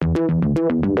Hello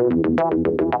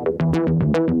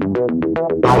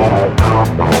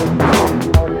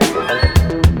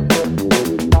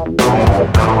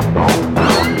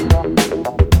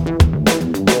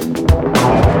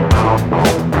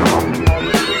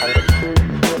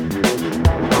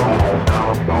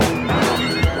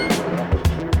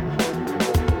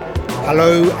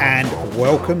and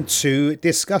welcome to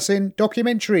Discussing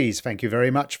Documentaries. Thank you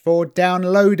very much for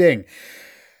downloading.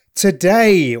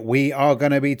 Today we are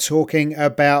going to be talking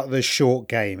about The Short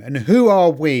Game. And who are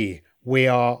we? We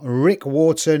are Rick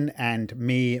Wharton and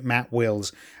me, Matt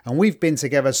Wills. And we've been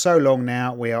together so long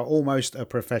now, we are almost a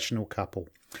professional couple.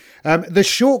 The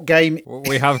Short Game...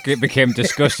 We have become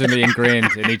disgustingly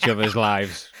ingrained in each other's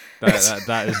lives.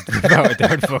 That is without a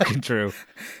doubt fucking true.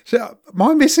 So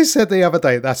my missus said the other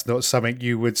day, that's not something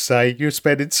you would say. You're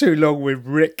spending too long with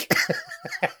Rick.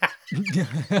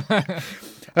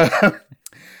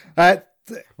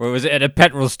 Well, was it at a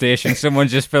petrol station? Someone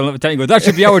just filling up the tank and go, that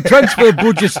should be our transfer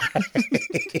budget.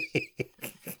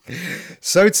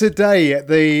 So today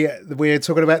we're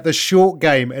talking about The Short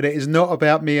Game, and it is not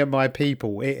about me and my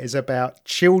people. It is about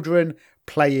children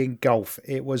playing golf.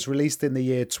 It was released in the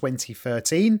year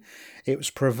 2013. It was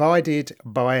provided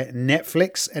by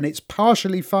Netflix, and it's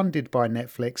partially funded by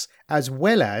Netflix, as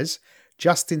well as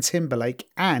Justin Timberlake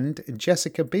and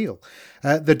Jessica Biel.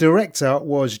 The director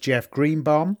was Jeff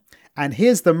Greenbaum. And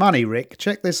here's the money, Rick.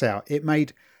 Check this out. It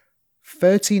made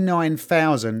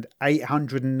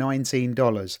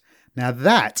 $39,819. Now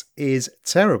that is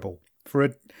terrible.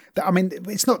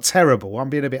 It's not terrible. I'm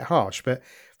being a bit harsh, but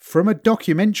from a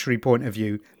documentary point of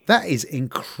view, that is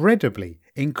incredibly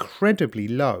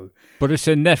low. But it's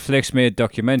a Netflix-made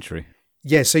documentary.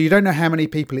 Yeah, so you don't know how many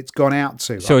people it's gone out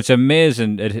to. So it's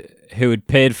amazing who had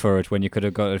paid for it when you could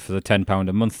have got it for the £10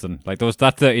 a month. Then,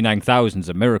 that 39,000 is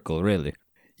a miracle, really.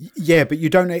 Yeah, but you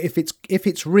don't know if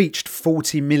it's reached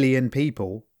 40 million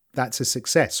people. That's a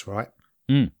success, right?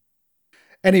 Mm.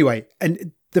 Anyway,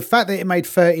 and the fact that it made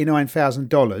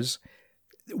 $39,000.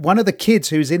 One of the kids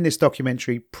who's in this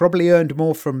documentary probably earned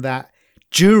more from that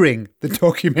during the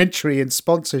documentary and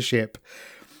sponsorship.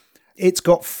 It's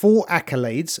got 4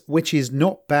 accolades, which is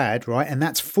not bad, right? And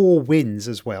that's 4 wins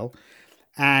as well.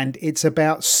 And it's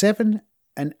about 7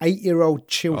 and 8-year-old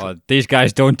children. Oh, these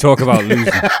guys don't talk about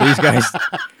losing. These guys,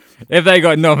 if they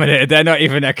got nominated, they're not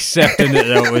even accepting that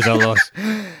it was a loss.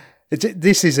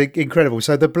 This is incredible.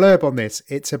 So the blurb on this,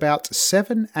 it's about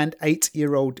 7 and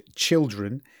 8-year-old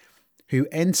children who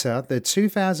enter the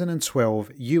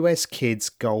 2012 US Kids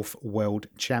Golf World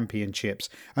Championships.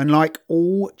 And like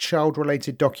all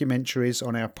child-related documentaries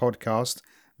on our podcast,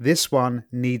 this one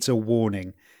needs a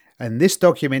warning. And this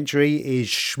documentary is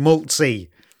schmaltzy.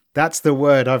 That's the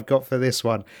word I've got for this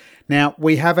one. Now,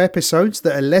 we have episodes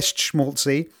that are less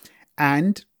schmaltzy,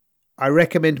 and I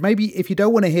recommend maybe if you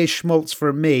don't want to hear schmaltz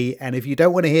from me, and if you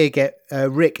don't want to hear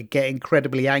Rick get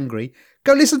incredibly angry,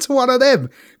 go listen to one of them,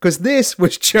 because this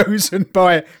was chosen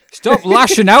by... Stop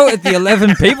lashing out at the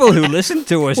 11 people who listened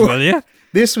to us, will you?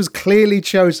 This was clearly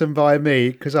chosen by me,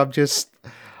 because I've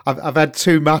had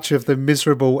too much of the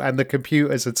miserable, and the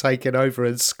computers are taking over,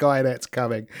 and Skynet's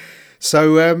coming.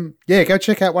 So, go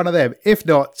check out one of them. If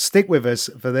not, stick with us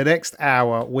for the next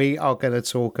hour. We are going to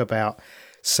talk about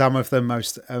some of the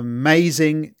most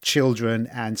amazing children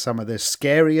and some of the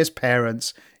scariest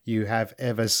parents you have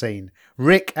ever seen.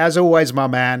 Rick, as always, my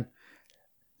man,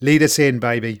 lead us in,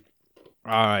 baby.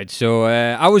 All right, so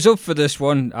I was up for this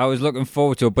one. I was looking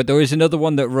forward to it, but there is another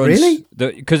one that runs... Really?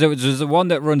 Because there's the one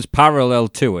that runs parallel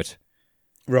to it.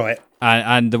 Right.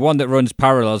 And the one that runs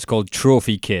parallel is called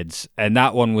Trophy Kids, and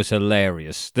that one was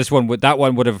hilarious. That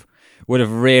one would have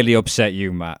really upset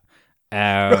you, Matt.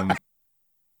 And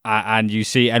you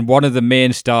see, and one of the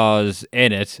main stars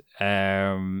in it,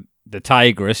 the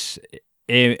Tigress,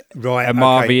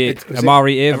 Amari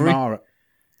Avery.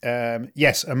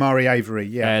 Yes, Amari Avery.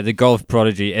 Yeah, the golf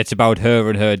prodigy. It's about her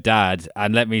and her dad.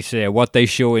 And let me say, what they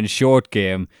show in Short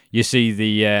Game, you see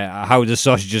the how the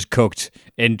sausage is cooked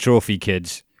in Trophy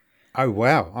Kids. Oh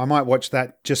wow, I might watch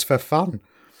that just for fun.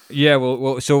 Yeah,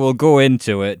 we'll go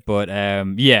into it, but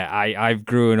I've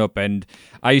grown up and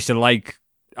I used to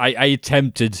I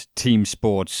attempted team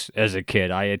sports as a kid.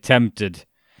 I attempted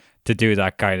to do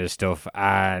that kind of stuff,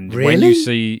 and really? When you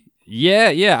see,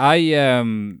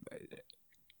 I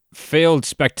failed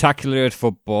spectacularly at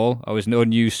football. I was no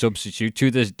new substitute.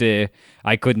 To this day,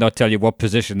 I could not tell you what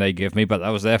position they gave me, but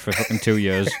I was there for fucking 2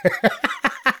 years.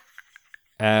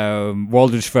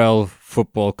 Waldridge Fell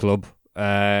Football Club.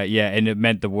 And it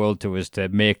meant the world to us to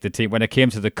make the team. When it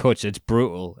came to the cuts, it's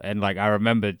brutal. And I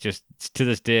remember just to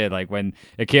this day, when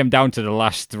it came down to the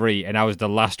last 3 and I was the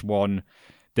last one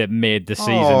that made the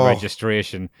season Oh.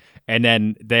 registration. And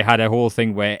then they had a whole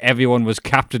thing where everyone was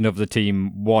captain of the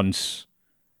team once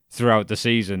throughout the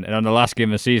season. And on the last game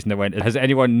of the season, they went, has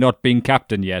anyone not been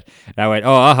captain yet? And I went,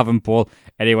 oh, I haven't, Paul.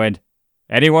 And he went,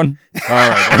 anyone? All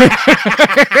right.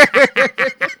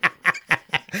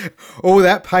 All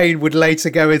that pain would later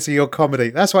go into your comedy.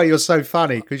 That's why you're so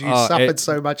funny, because you suffered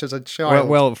so much as a child.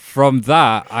 Well, from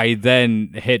that, I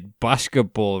then hit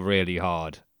basketball really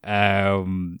hard.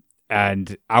 And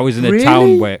I was in a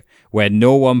town where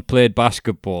no one played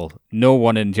basketball. No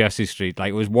one in Jesse Street. Like,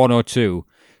 it was one or two.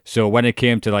 So when it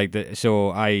came to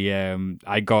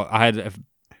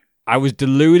I was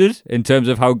deluded in terms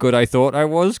of how good I thought I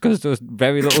was, because there was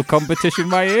very little competition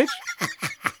my age.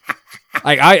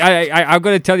 Like, I'm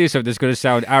going to tell you something that's going to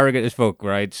sound arrogant as fuck,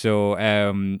 right? So,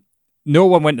 no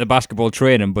one went to basketball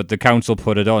training, but the council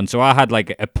put it on. So I had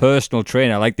like a personal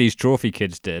trainer, like these trophy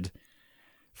kids did,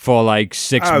 for like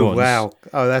 6 months. Oh, wow.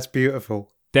 Oh, that's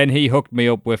beautiful. Then he hooked me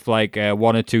up with like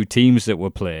one or two teams that were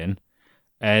playing.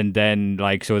 And then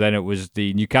then it was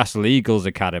the Newcastle Eagles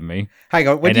Academy. Hang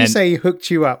on, when you say he hooked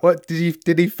you up, what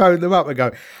did he phone them up and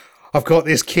go, I've got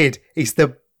this kid, he's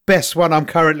the best one I'm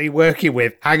currently working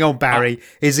with. Hang on, Barry,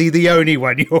 is he the only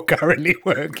one you're currently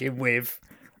working with?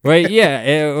 Well, yeah,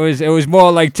 it was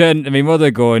more like turning to my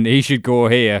mother going, he should go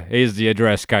here, here's the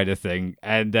address kind of thing.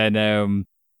 And then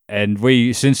and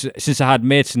we since I had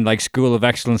mates in like School of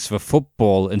Excellence for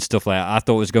football and stuff like that, I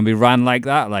thought it was going to be ran like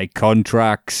that, like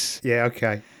contracts. Yeah,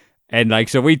 okay. And like,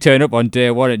 so we turned up on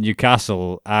day one at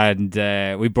Newcastle, and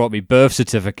we brought me birth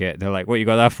certificate. And they're like, "What you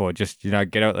got that for? Just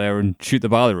get out there and shoot the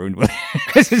ball around." But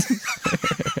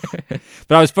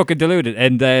I was fucking deluded.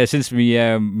 And since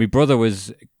my brother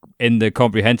was in the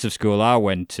comprehensive school I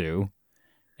went to,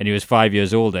 and he was 5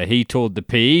 years older, he told the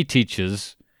PE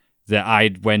teachers that I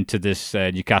went to this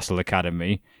Newcastle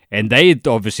Academy, and they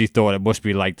obviously thought it must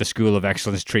be like the School of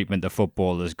Excellence treatment the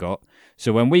footballers got.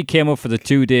 So when we came up for the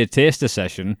 2-day taster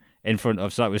session in front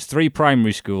of, so that was 3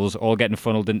 primary schools all getting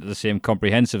funneled into the same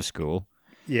comprehensive school.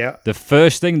 Yeah. The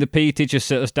first thing the PE teacher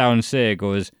sit us down and say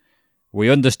goes, "We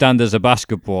understand there's a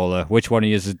basketballer. Which one of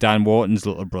you is Dan Wharton's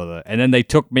little brother?" And then they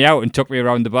took me out and took me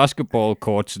around the basketball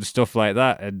courts and stuff like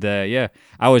that. And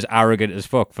I was arrogant as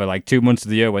fuck for like 2 months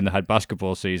of the year when they had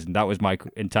basketball season. That was my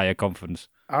entire confidence.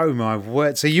 Oh my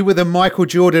word. So you were the Michael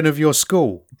Jordan of your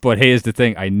school. But here's the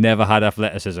thing, I never had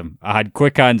athleticism. I had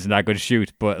quick hands and I could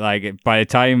shoot, but like by the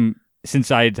time,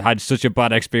 since I'd had such a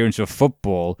bad experience with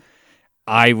football,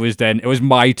 it was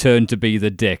my turn to be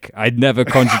the dick. I'd never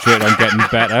concentrate on getting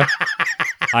better.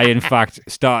 I, in fact,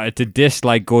 started to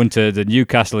dislike going to the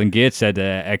Newcastle and Gateshead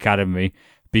Academy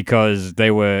because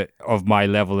they were of my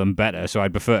level and better. So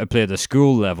I'd prefer to play at the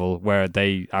school level where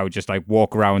I would just like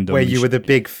walk around them. Where you were the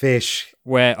big fish.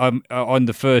 Where on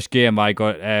the first game I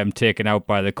got taken out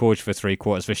by the coach for 3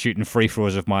 quarters for shooting free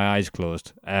throws with my eyes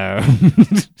closed.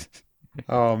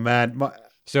 Oh, man.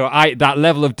 So that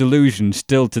level of delusion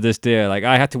still to this day, like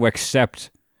I had to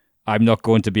accept I'm not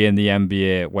going to be in the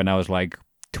NBA when I was like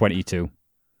 22.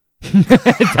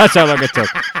 That's how long it took.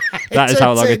 That is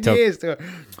how long it took.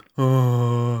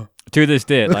 To this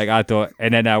day, like I thought,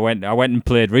 and then I went and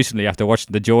played recently after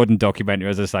watching the Jordan documentary. I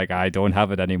was just like, I don't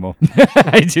have it anymore.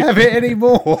 Have it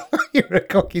anymore? You're a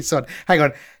cocky son. Hang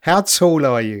on, how tall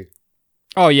are you?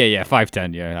 Oh yeah,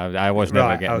 5'10". Yeah, I was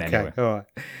never getting anywhere. All right.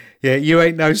 Yeah, you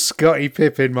ain't no Scottie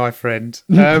Pippen, my friend.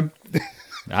 I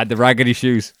had the raggedy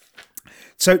shoes.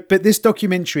 But this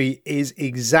documentary is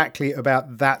exactly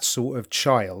about that sort of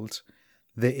child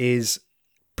that is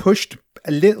pushed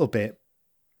a little bit,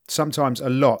 sometimes a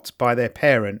lot, by their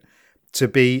parent to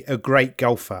be a great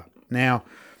golfer. Now,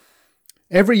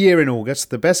 every year in August,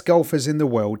 the best golfers in the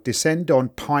world descend on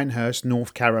Pinehurst,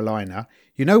 North Carolina.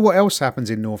 You know what else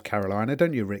happens in North Carolina,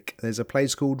 don't you, Rick? There's a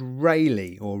place called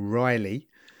Raleigh. Raleigh.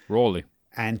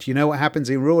 And you know what happens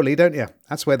in Raleigh, don't you?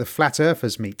 That's where the flat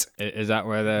earthers meet. Is that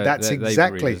where they're... That's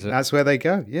exactly. That's where they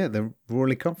go. Yeah, the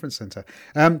Raleigh Conference Centre.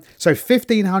 So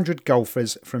 1,500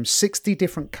 golfers from 60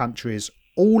 different countries,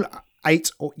 all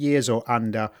 8 years or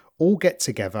under, all get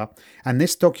together. And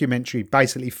this documentary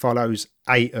basically follows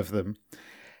 8 of them.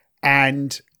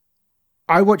 And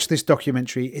I watched this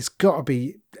documentary, it's got to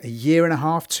be a year and a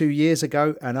half, 2 years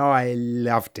ago, and I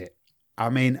loved it. I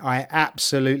mean, I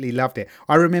absolutely loved it.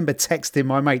 I remember texting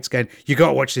my mates going, "You got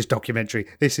to watch this documentary.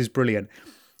 This is brilliant."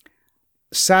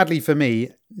 Sadly for me,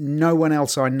 no one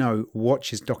else I know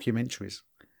watches documentaries.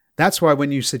 That's why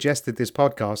when you suggested this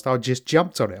podcast, I just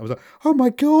jumped on it. I was like, "Oh my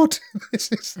God,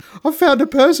 I found a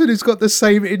person who's got the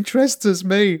same interests as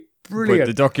me." brilliant.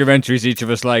 But the documentaries each of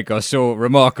us like are so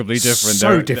remarkably different.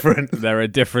 So different. They're a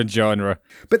different genre.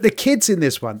 But the kids in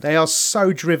this one, they are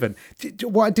so driven.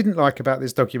 What I didn't like about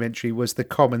this documentary was the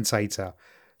commentator.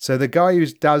 So the guy who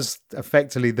does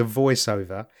effectively the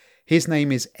voiceover, his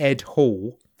name is Ed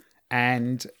Hall,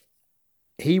 and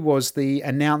he was the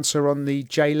announcer on the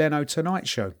Jay Leno Tonight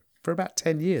Show for about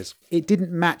 10 years. It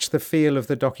didn't match the feel of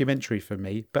the documentary for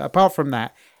me, but apart from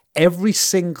that, every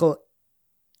single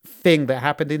thing that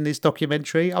happened in this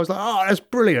documentary, I was like, oh, that's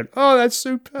brilliant. Oh, that's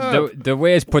superb. The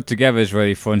way it's put together is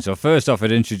really fun. So first off,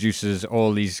 it introduces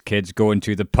all these kids going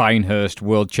to the Pinehurst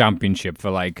World Championship for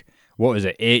like, what is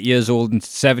it, 8 years old and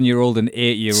 7-year-old and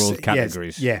 8-year-old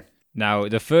categories. Yes, yeah. Now,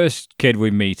 the first kid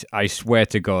we meet, I swear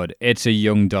to God, it's a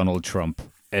young Donald Trump.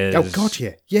 Oh, God,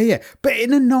 yeah. Yeah, yeah. But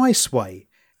in a nice way.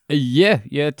 Yeah,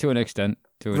 to an extent.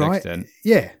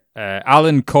 Yeah.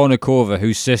 Alan Kournikova,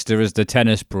 whose sister is the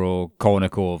tennis pro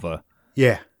Kournikova.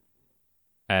 Yeah.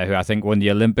 Who I think won the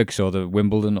Olympics or the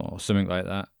Wimbledon or something like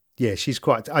that. Yeah, she's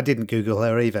quite. I didn't Google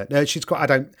her either. No, she's quite.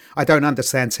 I don't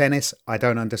understand tennis. I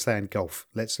don't understand golf.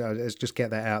 Let's just get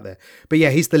that out there. But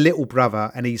yeah, he's the little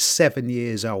brother, and he's 7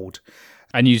 years old.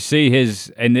 And you see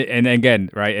his, and again,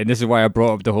 right, and this is why I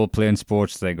brought up the whole playing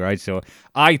sports thing, right? So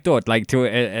I thought, like, to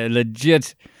a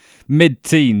legit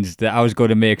mid-teens that I was going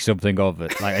to make something of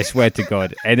it. Like, I swear to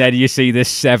God. And then you see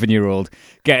this 7-year-old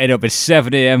getting up at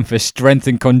 7 a.m. for strength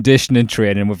and conditioning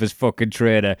training with his fucking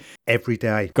trainer. Every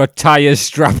day. Got tyres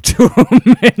strapped to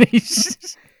him. And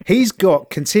he's got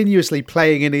continuously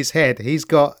playing in his head. He's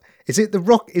got... Is it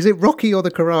Rocky or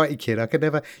the Karate Kid? I can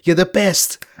never... You're the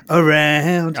best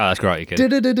around. Oh, that's Karate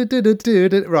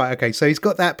Kid. Right, okay. So he's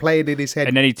got that playing in his head.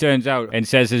 And then he turns out and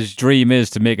says his dream is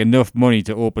to make enough money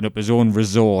to open up his own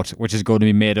resort, which is going to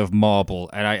be made of marble.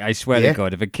 And I swear to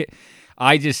God, if a kid...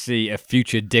 I just see a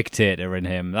future dictator in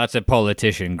him. That's a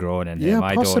politician growing in him.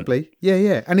 Yeah, possibly.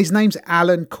 Yeah. And his name's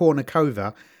Alan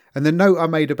Kournikova. And the note I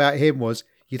made about him was,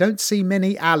 you don't see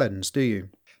many Alans, do you?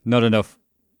 Not enough.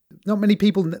 Not many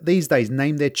people these days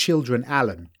name their children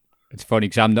Alan. It's funny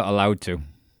because I'm not allowed to.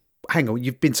 Hang on,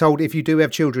 you've been told if you do have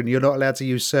children, you're not allowed to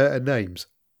use certain names.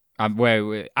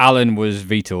 Alan was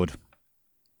vetoed.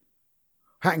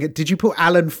 Hang on, did you put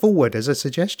Alan forward as a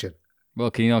suggestion?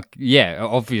 Well, can you not? Yeah,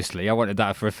 obviously, I wanted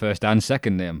that for a first and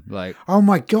second name. Like, oh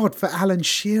my God, for Alan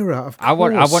Shearer, of course.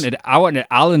 I wanted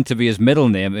Alan to be his middle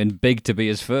name and Big to be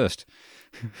his first.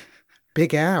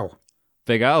 Big Al.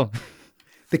 Big Al.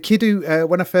 The kid who,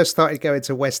 when I first started going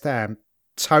to West Ham,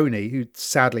 Tony, who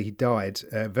sadly he died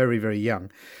very, very young,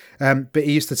 but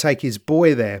he used to take his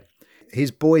boy there.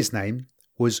 His boy's name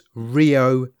was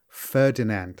Rio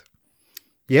Ferdinand.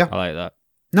 Yeah? I like that.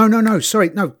 No, sorry.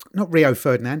 No, not Rio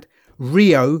Ferdinand.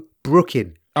 Rio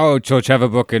Brookin. Oh, Trevor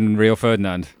Brooke and Rio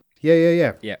Ferdinand.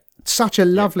 Yeah. Yeah. Such a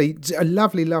lovely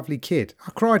kid.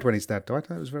 I cried when his dad died.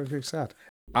 That was very, very sad.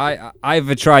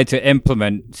 I've tried to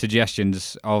implement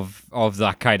suggestions of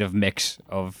that kind of mix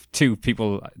of two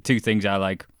things I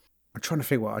like. I'm trying to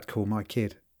think what I'd call my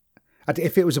kid.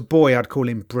 If it was a boy, I'd call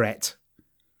him Brett.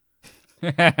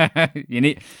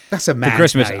 That's a man. For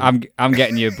Christmas, name. I'm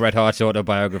getting you Bret Hart's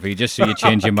autobiography just so you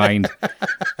change your mind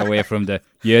away from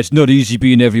it's not easy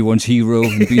being everyone's hero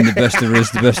and being the best there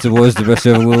is, the best there was, the best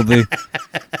there ever will be.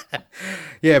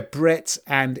 Yeah, Brett,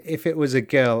 and if it was a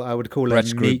girl, I would call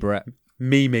Brett's her Brett.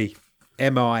 Mimi.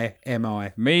 M-I.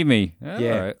 Mimi.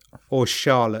 Yeah. Right. Or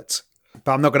Charlotte.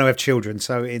 But I'm not going to have children,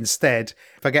 so instead,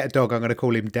 if I get a dog, I'm going to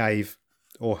call him Dave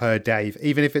or her Dave.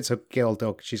 Even if it's a girl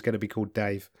dog, she's going to be called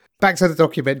Dave. Back to the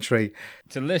documentary.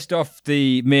 To list off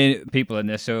the main people in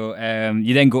this, so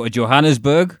you then go to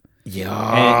Johannesburg.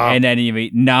 Yeah. And then you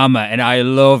meet Nama, and I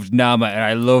loved Nama, and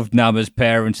I loved Nama's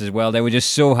parents as well. They were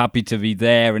just so happy to be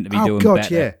there and to be doing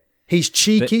better. Yeah. He's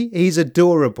cheeky, he's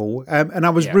adorable, and I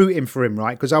was rooting for him,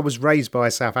 right? Because I was raised by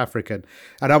a South African,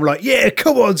 and I'm like, yeah,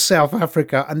 come on, South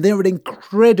Africa. And they're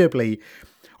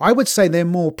I would say they're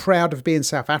more proud of being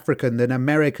South African than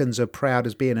Americans are proud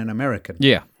as being an American.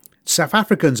 Yeah. South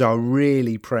Africans are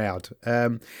really proud.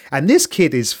 And this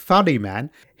kid is funny, man.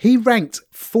 He ranked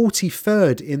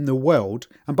 43rd in the world,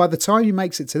 and by the time he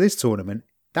makes it to this tournament,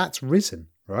 that's risen,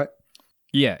 right?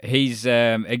 Yeah, he's,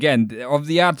 again, of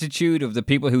the attitude of the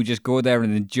people who just go there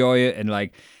and enjoy it. And,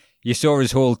 like, you saw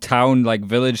his whole town, like,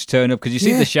 village turn up. Because you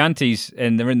see the shanties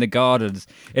and they're in the gardens.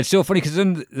 It's so funny because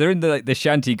they're in the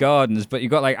shanty gardens, but you've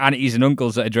got, like, aunties and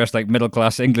uncles that are dressed like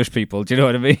middle-class English people. Do you know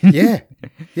what I mean? Yeah.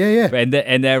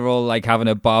 And they're all, like, having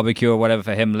a barbecue or whatever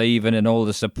for him leaving, and all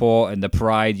the support and the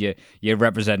pride. You're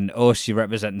representing us. You're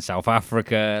representing South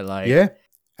Africa. Like, yeah.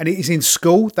 And he's in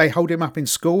school. They hold him up in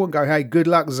school and go, "Hey, good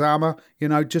luck, Zama. You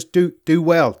know, just do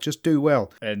well. Just do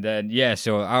well." And then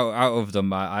so out of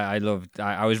them, I loved.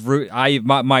 I was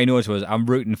my note was I'm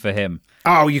rooting for him.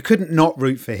 Oh, you couldn't not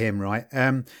root for him, right?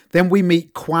 Then we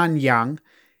meet Quan Yang.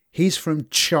 He's from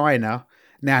China.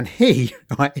 Now, and he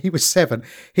was 7.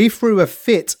 He threw a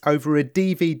fit over a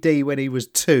DVD when he was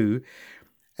 2.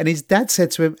 And his dad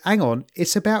said to him, "Hang on,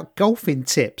 it's about golfing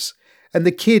tips." And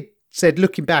the kid said,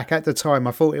 looking back at the time,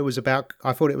 I thought it was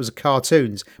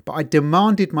cartoons, but I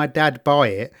demanded my dad buy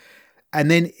it.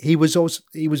 And then he was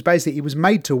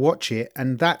made to watch it,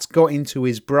 and that's got into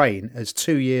his brain as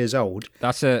 2 years old.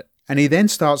 And he then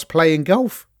starts playing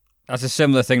golf. That's a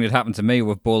similar thing that happened to me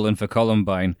with bowling for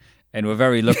Columbine, and we're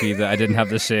very lucky that I didn't have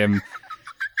the same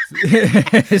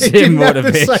motivation.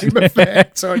 The same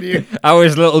effect on you. I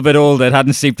was a little bit older; it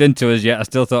hadn't seeped into us yet. I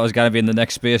still thought I was going to be in the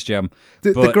next Space Jam.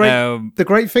 The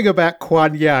great thing about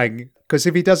Quan Yang, because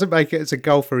if he doesn't make it as a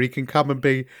golfer, he can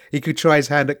try his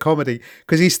hand at comedy,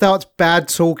 because he starts bad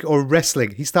talk or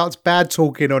wrestling. He starts bad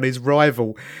talking on his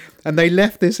rival. And they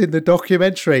left this in the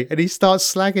documentary, and he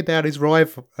starts slagging down his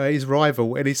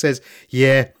rival, and he says,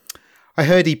 "Yeah, I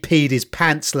heard he peed his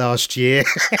pants last year."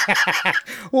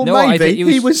 Well, no, maybe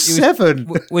he was 7.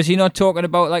 Was he not talking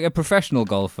about like a professional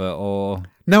golfer, or?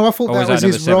 No, I thought that was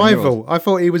his rival. I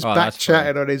thought he was back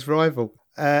chatting on his rival.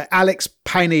 Alex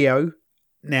Penio.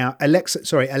 Now, Alexa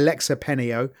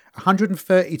Penio,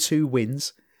 132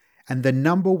 wins, and the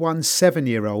number 1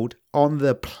 7-year-old on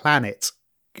the planet.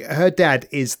 Her dad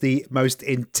is the most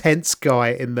intense guy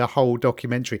in the whole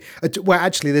documentary. Well,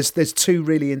 actually, there's 2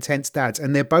 really intense dads,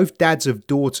 and they're both dads of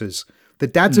daughters. The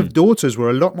dads of daughters were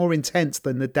a lot more intense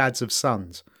than the dads of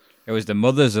sons. It was the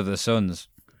mothers of the sons.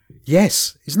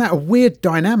 Yes. Isn't that a weird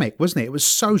dynamic, wasn't it? It was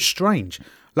so strange.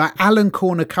 Like Alan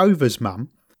Kournikov's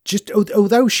mum, just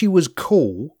although she was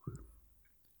cool,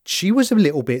 she was a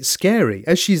little bit scary,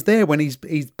 as she's there when he's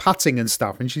putting and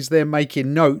stuff, and she's there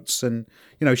making notes, and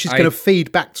she's going to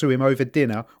feed back to him over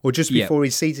dinner or just before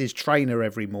he sees his trainer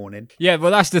every morning. Yeah,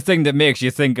 well, that's the thing that makes you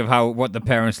think of what the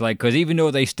parents like, because even though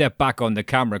they step back on the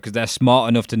camera because they're smart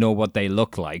enough to know what they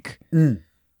look like, do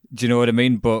you know what I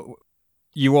mean? But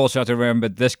you also have to remember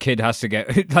this kid has to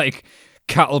get like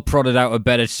cattle prodded out of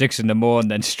bed at 6 a.m,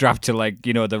 then strapped to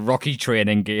the Rocky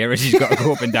training gear as he's got to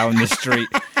go up and down the street.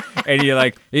 And you're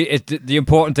like, the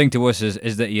important thing to us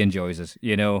is that he enjoys us,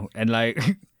 and like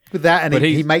with that, and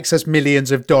he makes us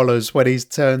millions of dollars when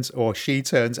she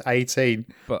turns 18.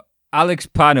 But Alex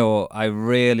Pano, I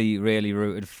really, really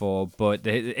rooted for. But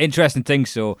the interesting thing,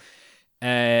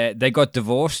 they got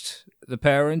divorced, the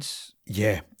parents.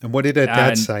 Yeah, and what did her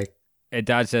dad say? Her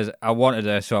dad says, "I wanted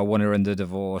her, so I want her in the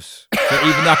divorce." So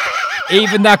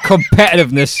even that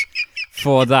competitiveness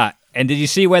for that. And did you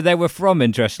see where they were from,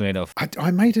 interestingly enough?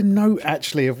 I made a note,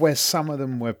 actually, of where some of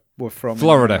them were from.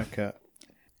 Florida.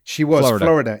 She was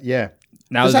Florida, yeah.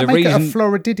 Now, does that make it a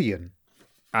Floridian?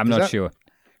 I'm not sure.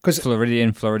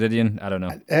 Floridian, I don't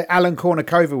know. Alan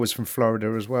Kournikova was from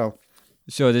Florida as well.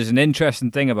 So there's an interesting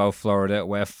thing about Florida,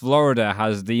 where Florida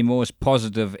has the most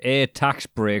positive A, tax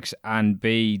breaks, and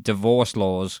B, divorce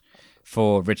laws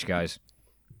for rich guys.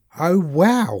 Oh,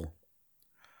 wow.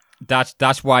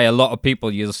 That's why a lot of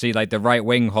people, you'll see, like the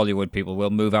right-wing Hollywood people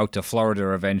will move out to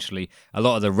Florida eventually. A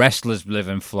lot of the wrestlers live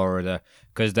in Florida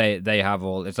because they have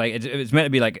all... It's like it's meant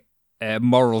to be like a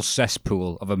moral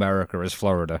cesspool of America is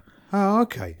Florida. Oh,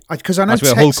 okay. Because I know that's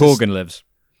where Hulk Hogan lives.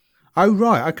 Oh,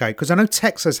 right, okay. Because I know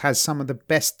Texas has some of the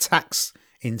best tax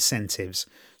incentives.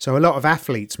 So a lot of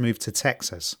athletes move to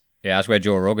Texas. Yeah, that's where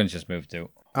Joe Rogan's just moved to.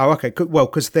 Oh, okay. Well,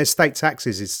 because their state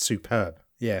taxes is superb.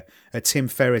 Yeah, Tim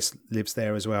Ferriss lives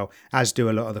there as well, as do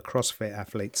a lot of the CrossFit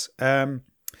athletes. And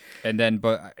then,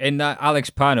 but in that Alex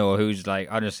Pano, who's like,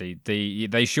 honestly,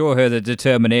 they show her the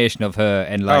determination of her,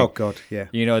 and like, oh god, yeah,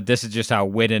 this is just how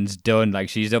winning's done. Like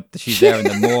she's there in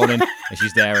the morning, and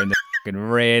she's there in the fucking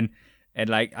rain, and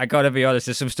like I gotta be honest,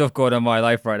 there's some stuff going on in my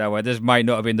life right now where this might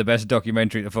not have been the best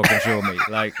documentary to fucking show me,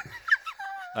 like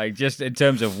just in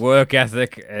terms of work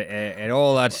ethic and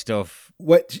all that stuff.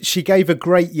 She gave a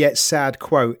great yet sad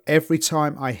quote. "Every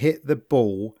time I hit the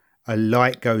ball, a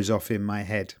light goes off in my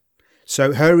head."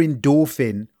 So her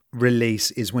endorphin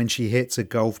release is when she hits a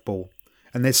golf ball.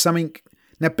 And there's something...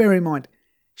 Now, bear in mind,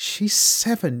 she's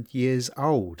 7 years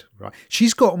old, right?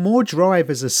 She's got more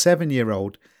drive as a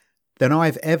 7-year-old than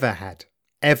I've ever had,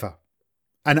 ever.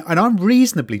 And I'm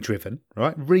reasonably driven,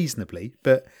 right? Reasonably.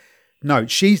 But no,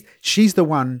 she's the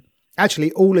one...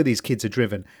 Actually, all of these kids are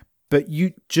driven. But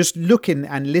you just looking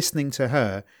and listening to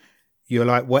her, you're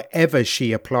like, whatever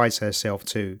she applies herself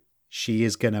to, she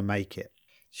is going to make it.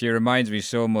 She reminds me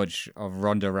so much of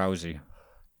Ronda Rousey.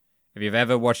 If you've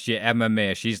ever watched your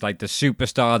MMA, she's like the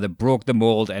superstar that broke the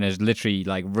mold and has literally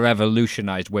like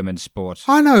revolutionized women's sports.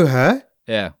 I know her.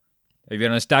 Yeah. Have you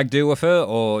done a stag do with her,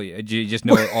 or do you just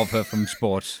know of her from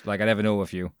sports? Like, I never know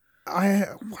of you. Why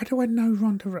do I know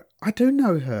Ronda? I do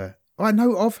know her. I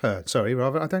know of her. Sorry,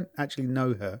 rather, I don't actually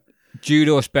know her.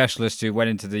 Judo specialist who went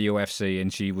into the UFC,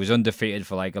 and she was undefeated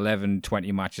for like 11,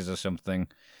 20 matches or something.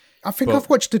 I think I've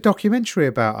watched a documentary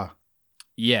about her.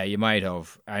 Yeah, you might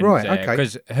have. And, right, okay.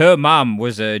 Because her mum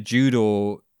was a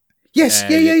judo. Yes,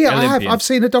 yeah. I have. Olympian. I've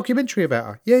seen a documentary about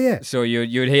her. Yeah. So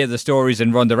you'd hear the stories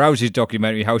in Ronda Rousey's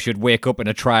documentary how she'd wake up in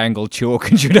a triangle choke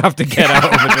and she'd have to get out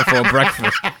of it before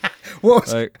breakfast.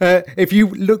 If you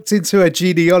looked into her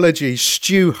genealogy,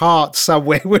 Stu Hart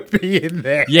somewhere would be in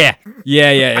there. Yeah.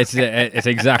 It's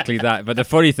exactly that. But the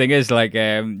funny thing is, like,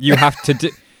 you have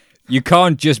to you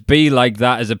can't just be like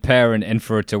that as a parent and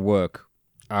for it to work.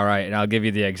 All right, and I'll give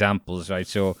you the examples. Right,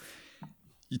 so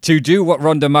to do what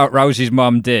Ronda Rousey's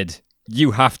mom did,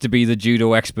 you have to be the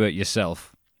judo expert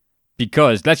yourself.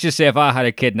 Because let's just say if I had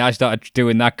a kid and I started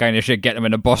doing that kind of shit, get them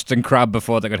in a Boston Crab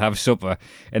before they could have supper,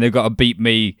 and they've got to beat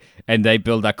me, and they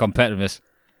build that competitiveness.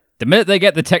 The minute they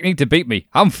get the technique to beat me,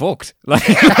 I'm fucked.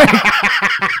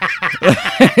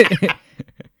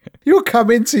 You'll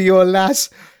come into your lass.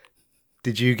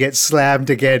 Did you get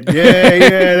slammed again?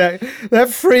 Yeah. That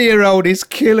 3-year-old is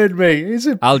killing me.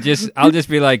 I'll just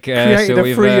be like, created a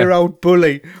 3-year-old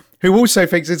bully who also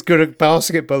thinks it's good at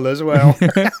basketball as well.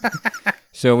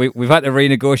 So we've had to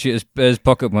renegotiate his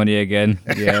pocket money again.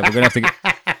 Yeah, we're gonna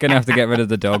have to get rid of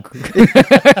the dog.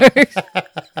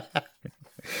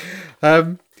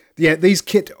 Yeah,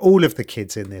 all of the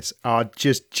kids in this are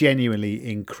just genuinely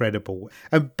incredible.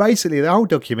 And basically, the whole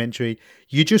documentary,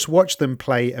 you just watch them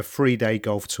play a 3-day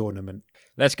golf tournament.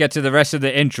 Let's get to the rest of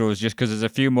the intros, just because there's a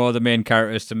few more of the main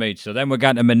characters to meet. So then we're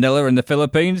going to Manila in the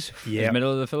Philippines. Yeah,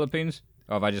 Manila, the Philippines.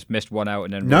 Or have I just missed one out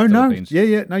and then No, Philippines?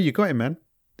 Yeah, no, you got him, man.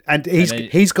 And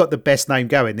he's got the best name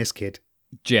going. This kid,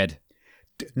 Jed.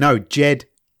 Jed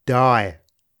Dye.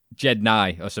 Jed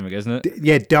Nye or something, isn't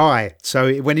it? Dye.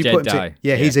 So when you put him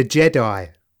he's a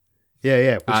Jedi.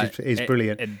 Yeah, which is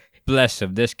brilliant. Bless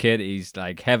him. This kid, he's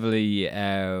like heavily,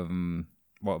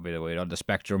 what would be the word, on the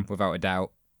spectrum, without a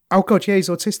doubt. Oh, God, yeah, he's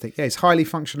autistic. Yeah, he's highly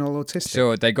functional autistic.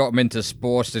 So they got him into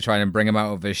sports to try and bring him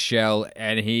out of his shell,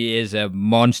 and he is a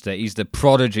monster. He's the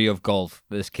prodigy of golf,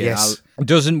 this kid. Yes.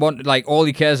 Doesn't want, like, all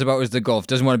he cares about is the golf.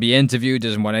 Doesn't want to be interviewed,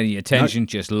 doesn't want any attention,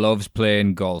 just loves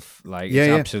playing golf. Like, it's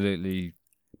absolutely...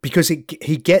 Because he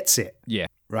gets it. Yeah.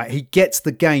 Right? He gets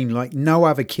the game like no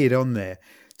other kid on there.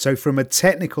 So from a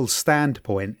technical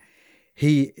standpoint,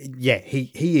 he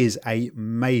is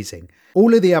amazing.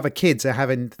 All of the other kids are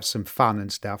having some fun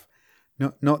and stuff.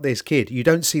 Not this kid. You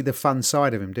don't see the fun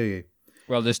side of him, do you?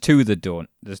 Well, there's two that don't.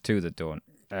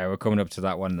 We're coming up to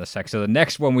that one in a sec. So the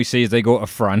next one we see is they go to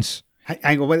France.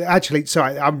 Hang on. Well, actually,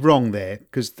 sorry, I'm wrong there.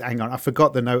 Because, hang on, I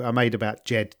forgot the note I made about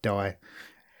Jed Dye.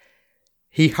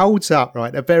 He holds up,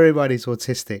 right? Everybody's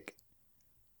autistic.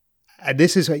 And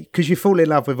this is because you fall in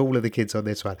love with all of the kids on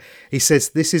this one. He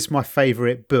says, "This is my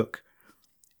favourite book.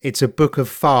 It's a book of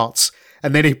farts."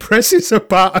 And then he presses a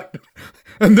button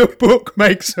and the book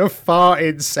makes a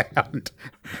farting sound,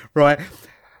 right?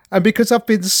 And because I've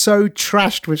been so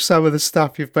trashed with some of the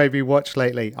stuff you've made me watch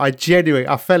lately, I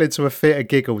fell into a fit of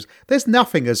giggles. There's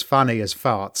nothing as funny as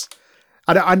farts.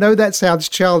 I know that sounds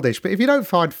childish, but if you don't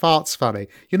find farts funny,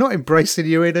 you're not embracing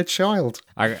your inner child.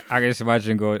 I can just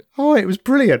imagine going, "Oh, it was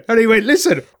brilliant." And he went,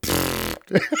 "Listen."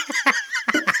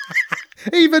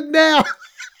 Even now.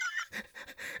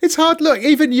 It's hard. Look,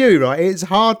 even you, right? It's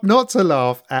hard not to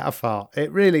laugh at a fart.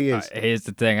 It really is. Here's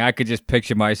the thing. I could just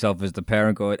picture myself as the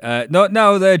parent going, "Not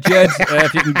now there, Jed.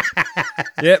 If you can...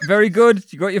 Yeah, very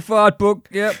good. You got your fart book.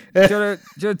 Yep. Should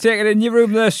have taken it in your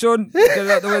room there, son. Get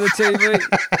it out the way of the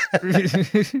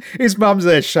TV." His mum's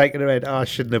there shaking her head. "Oh, I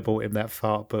shouldn't have bought him that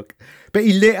fart book." But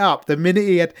he lit up the minute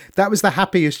he had... That was the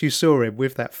happiest you saw him,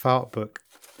 with that fart book.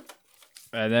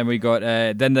 And then we got,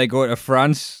 then they go to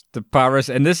France, to Paris,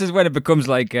 and this is when it becomes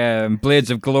like Blades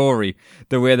of Glory,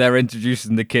 the way they're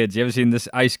introducing the kids. You ever seen this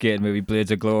ice skating movie, Blades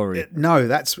of Glory? No,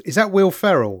 is that Will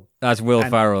Ferrell? That's Will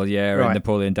Ferrell, yeah, right. in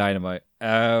Napoleon Dynamite.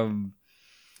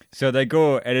 So they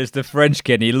go, and it's the French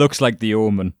kid, and he looks like the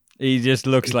Omen. He just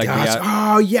looks like the...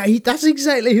 Oh, yeah, that's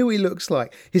exactly who he looks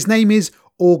like. His name is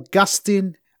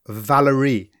Augustin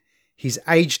Valery. He's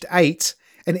aged 8,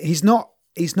 and he's not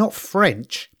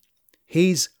French.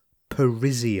 He's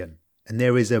Parisian, and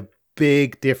there is a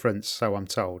big difference, so I'm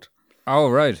told. Oh,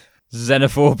 right.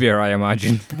 Xenophobia, I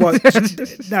imagine. Well,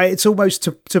 no, it's almost,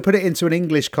 to put it into an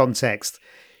English context,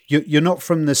 You're not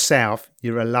from the South.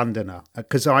 You're a Londoner,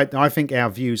 because I think our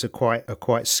views are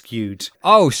quite skewed.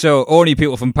 Oh, so only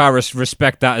people from Paris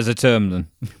respect that as a term then?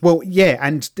 Well, yeah,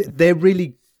 and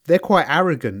they're quite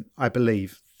arrogant, I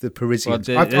believe, the Parisians.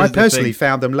 Well, I personally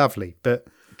found them lovely, but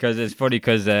because it's funny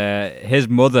because his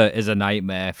mother is a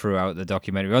nightmare throughout the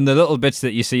documentary. On the little bits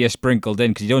that you see are sprinkled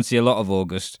in, because you don't see a lot of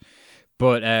August,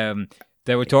 but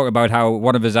they were talking about how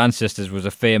one of his ancestors was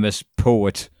a famous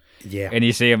poet. yeah, And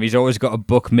you see him; he's always got a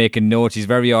book making notes. He's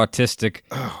very artistic.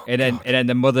 oh, And then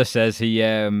the mother says he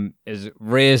is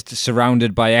raised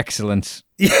surrounded by excellence.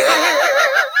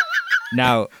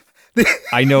 Now,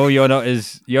 I know you're not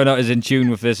as in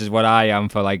tune with this as what I am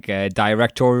for like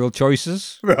directorial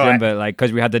choices. Right. Remember, like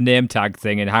because we had the name tag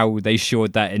thing and how they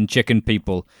showed that in Chicken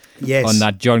People. yes, On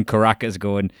that John Caracas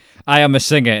going, I am a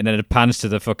singer, and then it pans to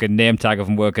the fucking name tag of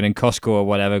him working in Costco or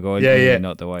whatever going, Yeah.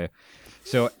 not the way.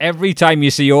 So every time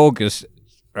you see August,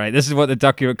 right, this is what the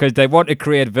document, because they want to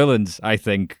create villains, I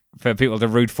think, for people to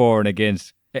root for and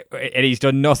against. And he's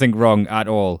done nothing wrong at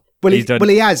all. Well, He's done,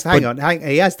 he has. Hang on,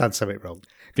 he has done something wrong.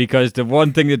 because the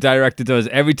one thing the director does,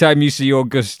 every time you see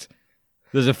August,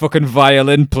 there's a fucking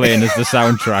violin playing as the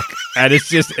soundtrack. And it's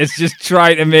just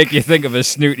trying to make you think of a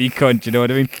snooty cunt, you know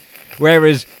what I mean?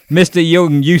 Whereas Mr.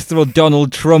 Young, youthful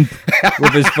Donald Trump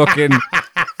with his fucking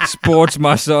sports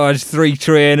massage, 3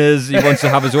 trainers, he wants to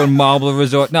have his own marble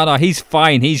resort. No, he's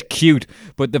fine, he's cute.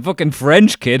 But the fucking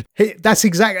French kid, That's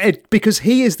exactly it, because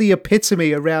he is the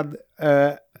epitome around.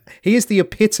 He is the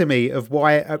epitome of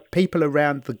why people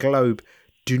around the globe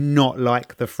do not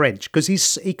like the French,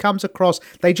 because he comes across.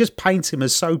 They just paint him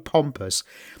as so pompous.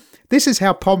 This is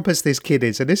how pompous this kid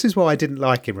is, and this is why I didn't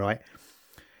like him. Right?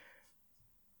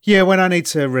 Yeah, when I need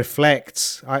to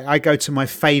reflect, I go to my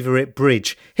favourite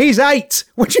bridge. He's 8.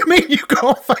 What do you mean you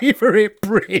got a favourite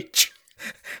bridge?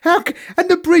 And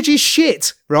the bridge is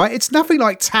shit, right? It's nothing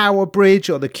like Tower Bridge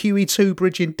or the QE2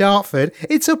 bridge in Dartford.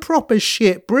 It's a proper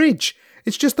shit bridge.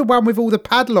 It's just the one with all the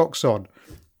padlocks on.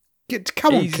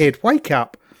 Come on, kid, wake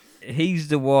up. he's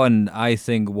the one I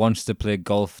think wants to play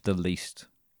golf the least.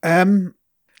 Um,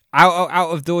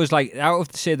 Out of those, like, out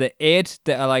of, say, the 8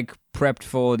 that are, like, prepped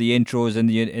for the intros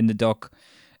in the doc,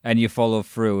 and you follow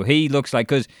through, he looks like,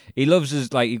 because he loves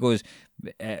his, like, he goes,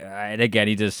 and again,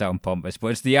 he does sound pompous, but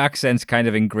it's the accents kind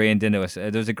of ingrained into us.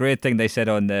 There was a great thing they said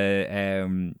on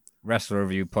the Wrestler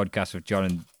Review podcast with John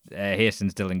and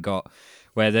Hastings Dylan Gott,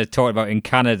 where they're talking about in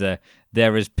Canada,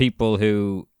 there is people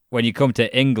who, when you come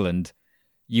to England,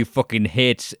 you fucking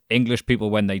hate English people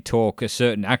when they talk a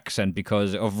certain accent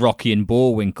because of Rocky and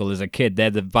Bullwinkle as a kid. They're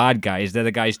the bad guys. They're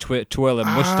the guys twirling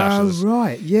mustaches,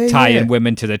 right, yeah, tying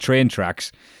women to the train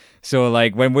tracks. So,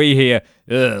 like, when we hear,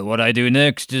 what I do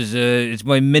next is, it's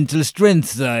my mental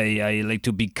strength. I like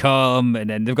to be calm. And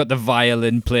then they've got the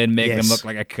violin playing, making them look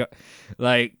like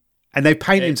like... And they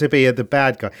paint him to be the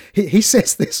bad guy. He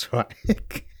says this, right?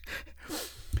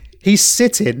 He's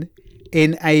sitting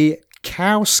in a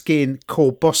cowskin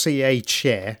Corbusier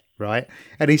chair, right?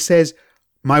 And he says,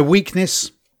 my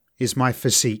weakness is my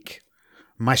physique.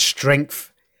 My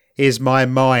strength is my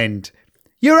mind.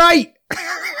 You're 8!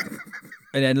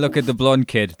 And then look at the blonde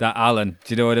kid, that Alan.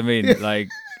 Do you know what I mean? Like,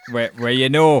 where you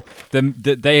know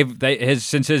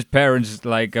since his parents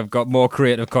like have got more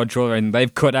creative control and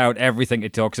they've cut out everything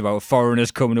it talks about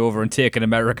foreigners coming over and taking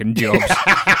American jobs,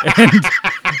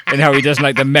 and how he doesn't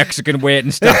like the Mexican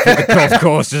waiting staff at the golf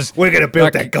courses. We're gonna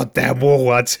build that goddamn wall,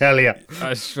 I tell you.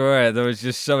 I swear there was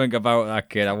just something about that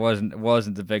kid I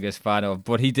wasn't the biggest fan of,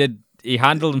 but he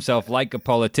handled himself like a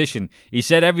politician. He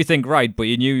said everything right, but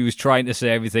you knew he was trying to say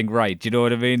everything right. Do you know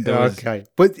what I mean? Okay.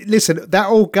 But listen, that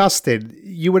Augustin,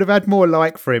 you would have had more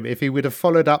like for him if he would have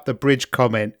followed up the bridge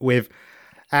comment with,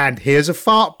 and here's a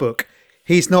fart book.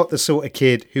 He's not the sort of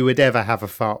kid who would ever have a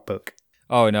fart book.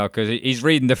 Oh, no, because he's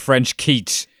reading the French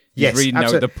Keats. He's reading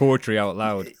out the poetry out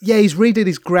loud. Yeah, he's reading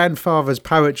his grandfather's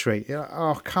poetry.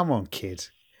 Oh, come on, kid.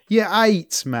 You're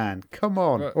 8, man. Come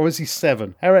on. Or was he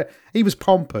 7? He was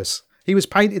pompous. He was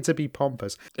painted to be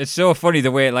pompous. It's so funny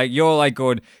the way, like, you're like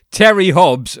going, Terry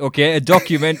Hobbs, okay, a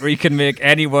documentary can make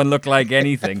anyone look like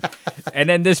anything. And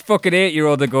then this fucking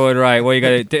 8-year-old are going, right, well, you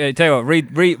got to, tell you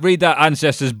what, read that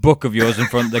Ancestors book of yours in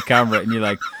front of the camera, and you're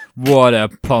like, what a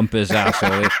pompous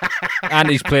asshole. And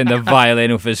he's playing the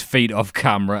violin with his feet off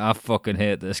camera. I fucking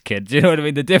hate this kid. Do you know what I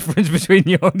mean? The difference between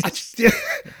you and... Actually,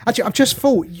 I've just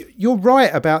thought, you're right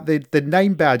about the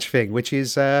name badge thing, which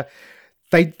is...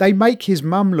 They make his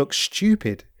mum look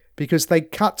stupid because they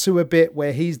cut to a bit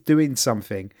where he's doing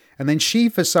something and then she,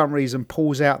 for some reason,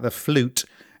 pulls out the flute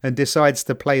and decides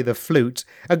to play the flute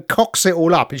and cocks it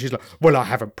all up. And she's like, well, I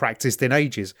haven't practiced in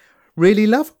ages. Really,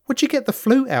 love? What'd you get the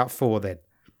flute out for then?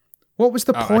 What was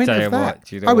the point I tell of you that?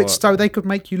 what, you know It's what? so they could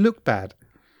make you look bad.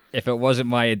 If it wasn't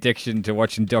my addiction to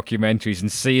watching documentaries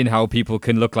and seeing how people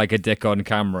can look like a dick on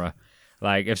camera,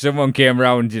 like if someone came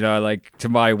around, like to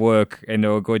my work and they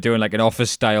were doing like an office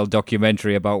style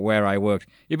documentary about where I worked,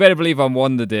 you better believe on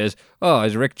one of the days, oh,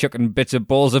 is Rick chucking bits of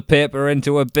balls of paper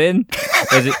into a bin?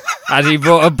 Has he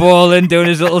brought a ball in doing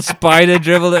his little spider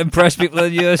dribble to impress people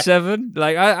in year 7?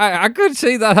 Like I could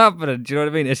see that happening. Do you know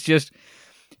what I mean? It's just.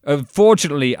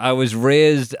 Unfortunately, I was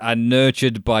raised and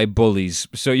nurtured by bullies.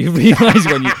 So you realise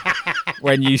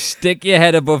when you stick your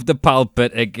head above the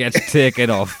pulpit, it gets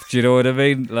taken off. Do you know what I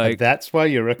mean? Like that's why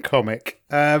you're a comic.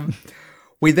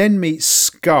 We then meet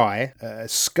Sky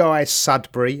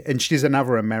Sudbury, and she's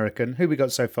another American. Who we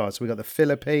got so far? So we got the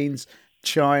Philippines,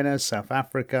 China, South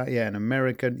Africa, an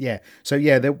American, So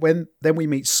then we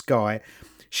meet Sky.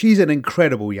 She's an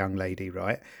incredible young lady,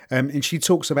 right? And she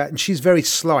talks about, and she's very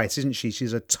slight, isn't she?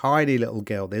 She's a tiny little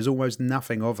girl. There's almost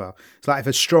nothing of her. It's like if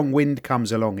a strong wind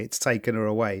comes along, it's taken her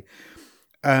away.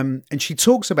 And she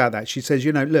talks about that. She says,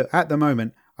 look, at the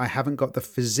moment, I haven't got the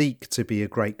physique to be a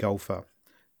great golfer.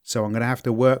 So I'm going to have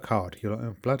to work hard. You're like,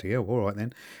 oh, bloody hell, all right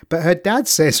then. But her dad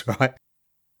says, right,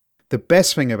 the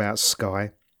best thing about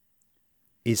Sky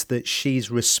is that she's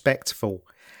respectful.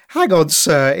 Hang on,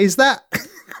 sir, is that...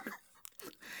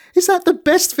 Is that the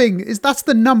best thing? That's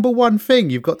the number one thing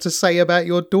you've got to say about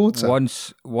your daughter?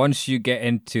 Once you get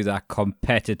into that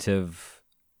competitive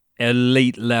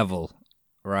elite level,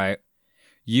 right,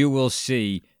 you will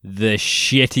see the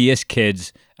shittiest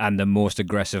kids and the most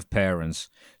aggressive parents.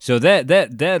 So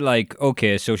they're like,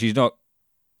 okay, so she's not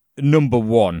number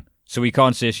one, so we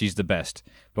can't say she's the best.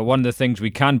 But one of the things we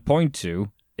can point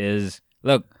to is,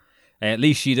 look, at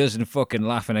least she doesn't fucking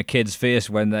laugh in a kid's face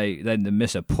when they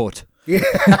miss a putt. Yeah.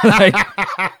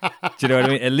 Do you know what I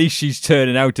mean? At least she's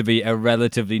turning out to be a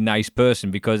relatively nice person,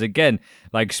 because again,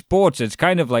 like sports, it's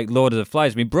kind of like Lord of the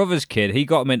Flies. My brother's kid, he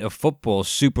got him into football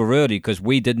super early because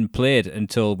we didn't play it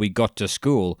until we got to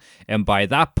school, and by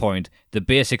that point the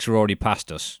basics were already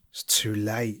past us. It's too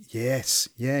late. Yes.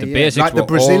 The basics like the were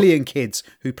Brazilian kids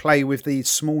who play with the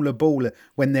smaller ball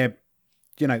when they're,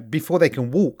 before they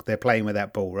can walk, they're playing with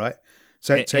that ball, right?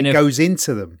 So it goes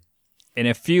into them. In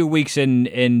a few weeks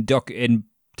in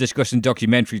discussing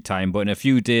documentary time, but in a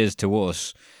few days to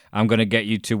us, I'm going to get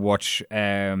you to watch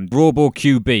Robo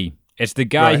QB. It's the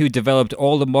guy who developed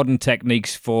all the modern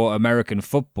techniques for American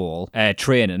football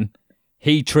training.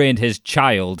 He trained his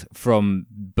child from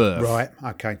birth. Right,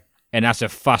 okay. And that's a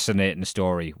fascinating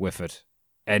story with it.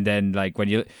 And then, like,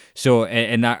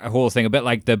 in that whole thing, a bit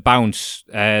like The Bounce,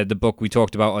 the book we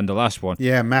talked about on the last one.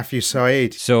 Yeah, Matthew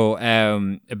Said. So,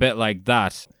 a bit like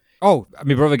that. Oh,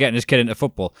 my brother getting his kid into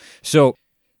football. So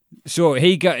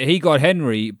he got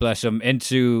Henry, bless him,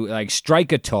 into like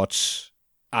striker tots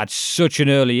at such an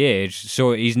early age.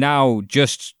 So he's now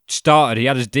just started. He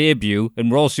had his debut, and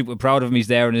we're all super proud of him. He's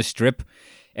there in his strip.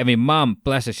 I mean, Mum,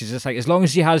 bless her, she's just like, as long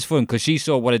as he has fun, because she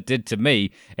saw what it did to me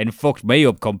and fucked me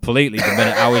up completely the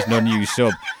minute I was an unused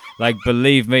sub. Like,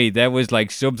 believe me, there was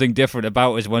like something different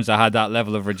about us once I had that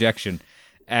level of rejection.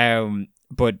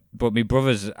 But my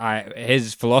brother's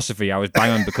his philosophy I was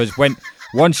bang on, because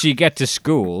once you get to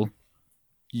school,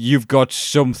 you've got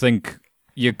something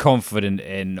you're confident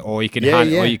in, or you can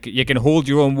or you can hold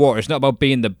your own water. It's not about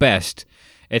being the best.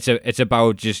 It's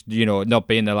about just not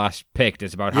being the last picked.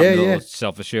 It's about having a little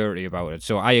self-assurity about it.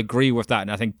 So I agree with that, and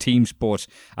I think team sports.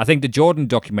 I think the Jordan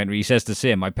documentary says the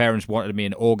same. My parents wanted me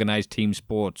in organised team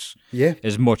sports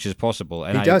as much as possible,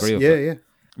 and I agree with it. Yeah.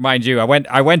 Mind you,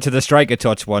 I went to the striker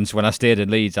touch once when I stayed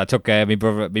in Leeds. I took my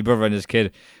brother and his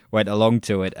kid went along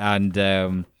to it,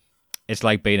 and it's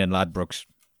like being in Ladbrokes.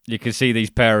 You can see these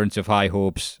parents of high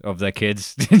hopes of their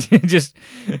kids. Just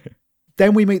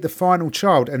then we meet the final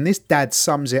child, and this dad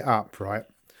sums it up, right?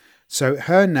 So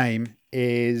her name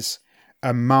is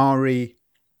Amari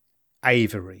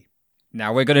Avery.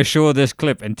 Now, we're going to show this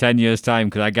clip in 10 years' time,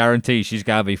 because I guarantee she's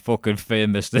going to be fucking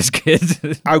famous, this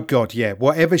kid. Oh, God, yeah.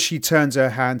 Whatever she turns her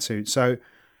hand to. So,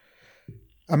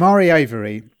 Amari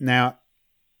Avery, now,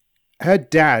 her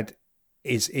dad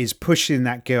is pushing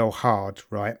that girl hard,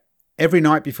 right? Every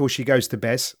night before she goes to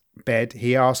bed,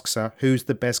 he asks her, who's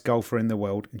the best golfer in the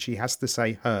world? And she has to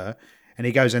say her. And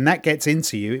he goes, and that gets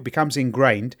into you. It becomes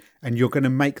ingrained, and you're going to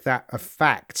make that a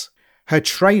fact. Her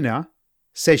trainer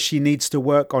says she needs to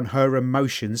work on her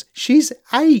emotions. She's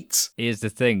 8. Here's the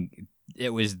thing.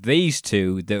 It was these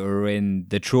two that were in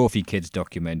the Trophy Kids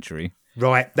documentary.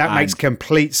 Right. That makes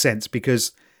complete sense,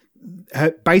 because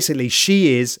basically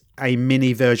she is a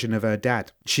mini version of her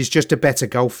dad. She's just a better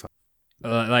golfer.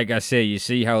 Like I say, you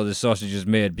see how the sausage is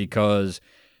made, because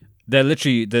They're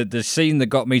literally the scene that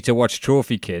got me to watch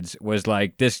Trophy Kids was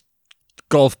like this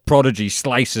golf prodigy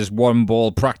slices one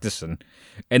ball practicing,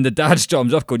 and the dad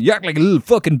storms off going, "You act like a little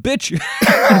fucking bitch."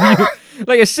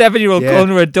 Like a 7-year-old calling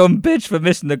her a dumb bitch for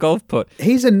missing the golf putt.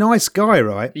 He's a nice guy,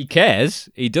 right? He cares.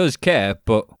 He does care,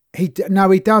 but... He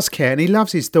does care, and he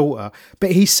loves his daughter.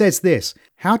 But he says this,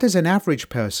 how does an average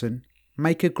person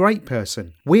make a great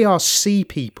person? We are C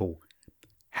people.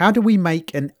 How do we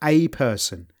make an A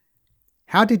person?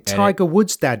 How did Tiger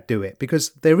Woods' dad do it?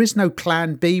 Because there is no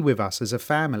plan B with us as a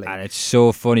family. And it's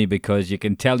so funny because you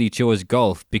can tell he chose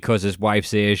golf because his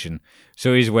wife's Asian.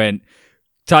 So he's went...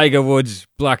 Tiger Woods,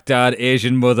 black dad,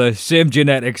 Asian mother, same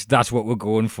genetics, that's what we're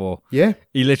going for. Yeah.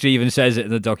 He literally even says it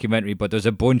in the documentary, but there's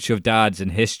a bunch of dads in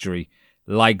history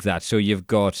like that. So you've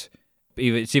got,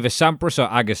 it's either Sampras or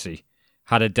Agassi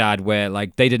had a dad where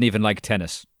like they didn't even like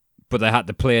tennis, but they had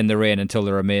to play in the rain until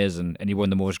they're amazing, and he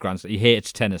won the most Grand Slams. He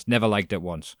hates tennis, never liked it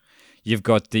once. You've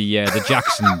got the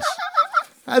Jacksons.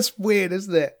 That's weird,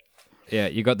 isn't it? Yeah,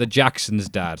 you got the Jacksons'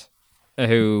 dad,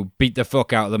 who beat the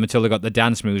fuck out of them until they got the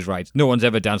dance moves right. No one's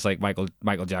ever danced like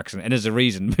Michael Jackson, and there's a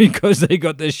reason, because they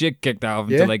got the shit kicked out of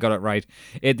them until they got it right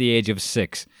at the age of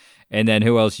 6. And then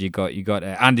who else you got? You got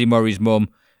Andy Murray's mum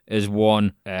is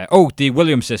one. The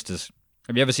Williams sisters.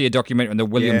 Have you ever seen a documentary on the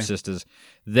Williams sisters?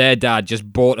 Their dad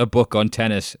just bought a book on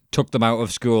tennis, took them out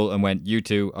of school, and went, "You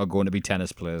two are going to be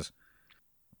tennis players."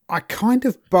 I kind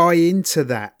of buy into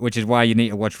that. Which is why you need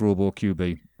to watch Robo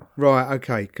QB. Right,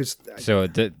 okay. So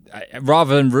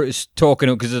rather than talking,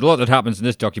 because there's a lot that happens in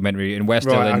this documentary, and we're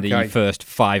still in the first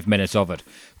 5 minutes of it.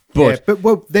 But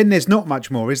then there's not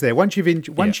much more, is there? Once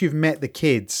you've met the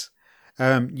kids,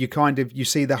 you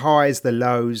see the highs, the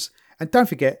lows, and don't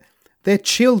forget they're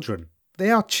children.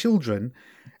 They are children,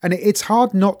 and it's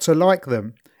hard not to like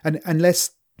them, and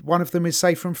unless one of them is,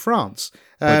 say, from France.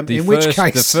 Which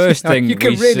case, the first thing you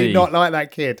can really not like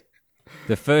that kid.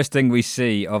 The first thing we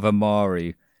see of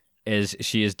Amari is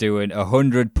she is doing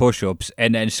 100 push-ups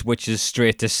and then switches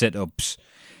straight to sit-ups.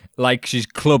 Like she's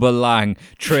Clubber Lang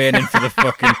training for the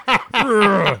fucking...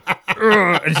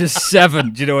 and just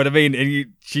 7, do you know what I mean?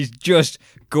 And she's just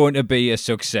going to be a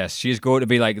success. She's going to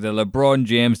be like the LeBron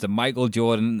James, the Michael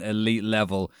Jordan elite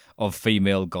level of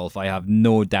female golf. I have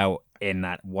no doubt in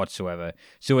that whatsoever.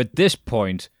 So at this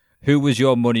point, who was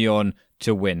your money on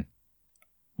to win?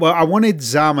 Well, I wanted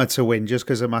Zama to win just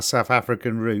because of my South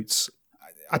African roots.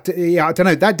 I don't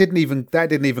know. That didn't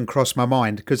even cross my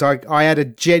mind because I had a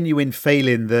genuine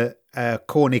feeling that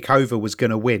Kornikova was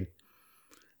going to win.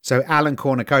 So Alan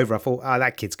Kornikova, I thought,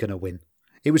 that kid's going to win.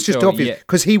 It was just obvious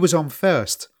because he was on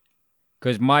first.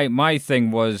 Because my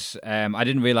thing was, I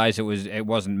didn't realize it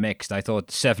wasn't mixed. I thought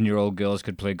 7-year-old girls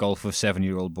could play golf with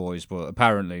 7-year-old boys, but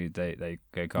apparently they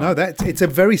can't. No, it's a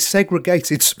very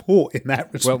segregated sport in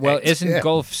that respect. Well, isn't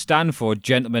golf stand for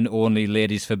gentlemen only,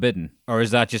 ladies forbidden, or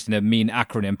is that just a mean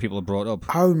acronym people brought up?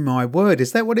 Oh my word,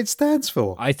 is that what it stands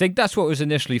for? I think that's what it was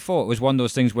initially for. It was one of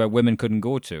those things where women couldn't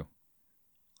go to.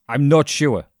 I'm not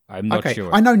sure. I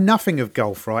know nothing of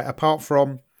golf, right? Apart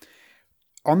from,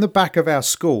 on the back of our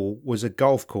school was a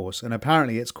golf course, and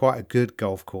apparently it's quite a good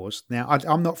golf course. Now,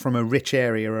 I'm not from a rich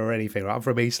area or anything. Right? I'm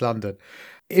from East London.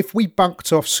 If we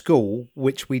bunked off school,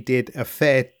 which we did a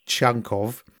fair chunk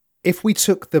of, if we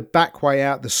took the back way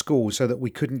out the school so that we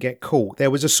couldn't get caught,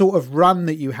 there was a sort of run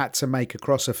that you had to make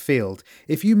across a field.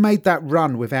 If you made that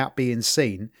run without being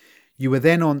seen, you were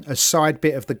then on a side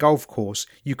bit of the golf course.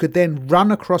 You could then run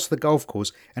across the golf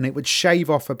course and it would shave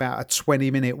off about a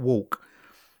 20-minute walk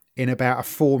in about a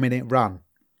 4-minute run.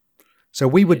 So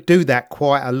we would do that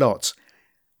quite a lot.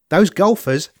 Those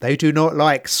golfers, they do not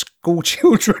like school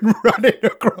children running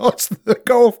across the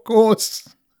golf course.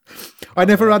 I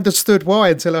never understood why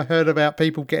until I heard about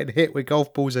people getting hit with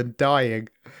golf balls and dying.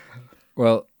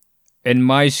 Well, in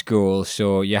my school,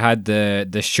 so you had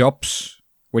the shops,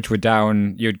 which were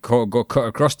down, you'd go cut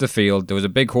across the field. There was a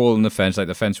big hole in the fence, like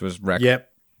the fence was wrecked.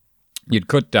 Yep. You'd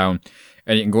cut down,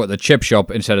 and you can go to the chip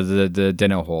shop instead of the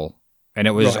dinner hall. And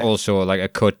it was also like a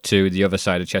cut to the other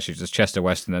side of Chester. There's Chester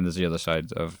West, and then there's the other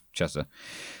side of Chester.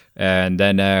 And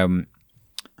then,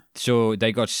 so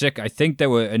they got sick. I think they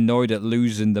were annoyed at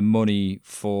losing the money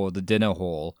for the dinner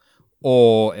hall,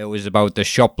 or it was about the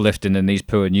shoplifting in these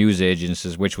poor news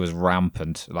agencies, which was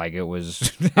rampant. Like it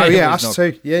was. Oh yeah, us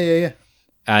too. Yeah.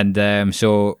 And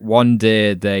so one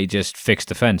day they just fixed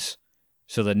the fence.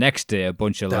 So the next day, a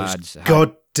bunch of lads.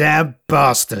 Goddamn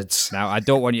bastards. Now, I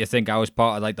don't want you to think I was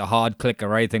part of like the hard click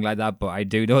or anything like that, but I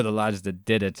do know the lads that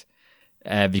did it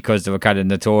because they were kind of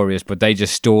notorious, but they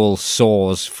just stole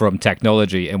saws from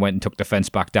technology and went and took the fence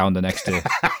back down the next day.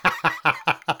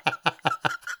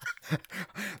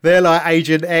 They're like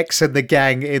Agent X and the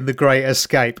gang in The Great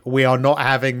Escape. We are not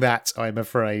having that, I'm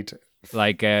afraid.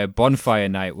 Like bonfire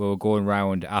night, we were going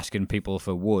around asking people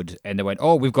for wood, and they went,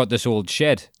 "Oh, we've got this old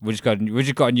shed. We just got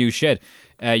a new shed.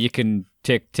 You can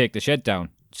take the shed down."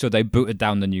 So they booted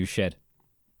down the new shed.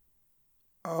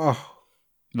 Oh,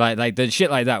 like the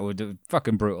shit like that would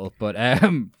fucking brutal. But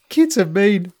kids are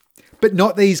mean, but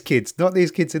not these kids. Not these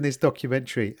kids in this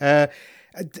documentary.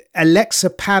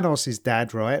 Alexa Panos'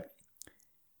 dad, right?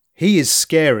 He is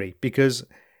scary because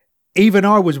even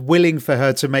I was willing for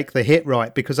her to make the hit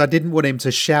right because I didn't want him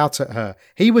to shout at her.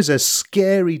 He was a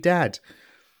scary dad.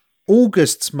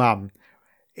 August's mum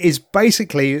is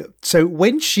basically, so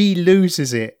when she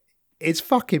loses it, it's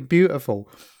fucking beautiful.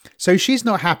 So she's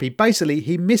not happy. Basically,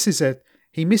 he misses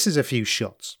a few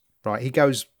shots, right? He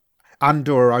goes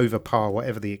under or over par,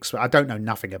 whatever I don't know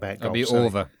nothing about golf. It'll be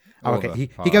over. Oh, okay,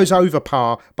 he goes over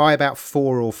par by about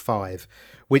 4 or 5,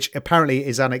 which apparently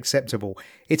is unacceptable.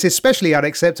 It's especially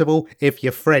unacceptable if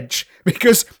you're French,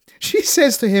 because she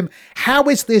says to him, "How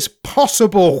is this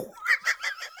possible?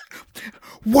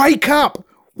 Wake up!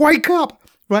 Wake up!"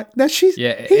 Right now, he's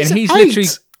literally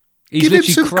Give him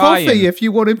some crying. coffee if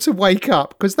you want him to wake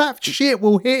up, because that shit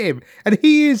will hit him. And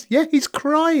he's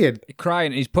crying.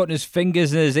 Crying. He's putting his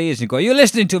fingers in his ears and going, "You're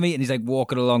listening to me?" And he's like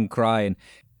walking along crying.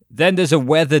 Then there's a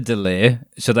weather delay,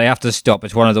 so they have to stop.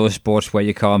 It's one of those sports where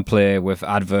you can't play with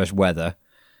adverse weather.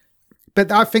 But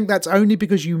I think that's only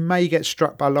because you may get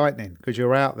struck by lightning because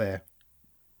you're out there.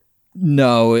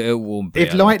 No, it won't be.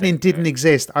 If lightning didn't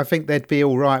exist, I think they'd be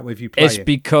all right with you playing. It's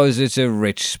because it's a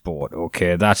rich sport,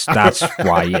 okay? That's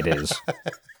why it is.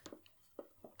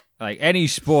 Like any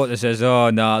sport that says, "Oh,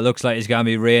 no, it looks like it's going to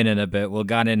be raining a bit. We'll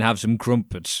go in and have some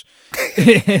crumpets."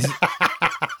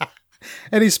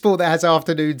 Any sport that has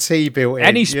afternoon tea built in.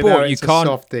 Any sport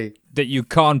that you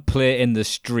can't play in the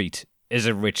street is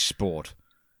a rich sport.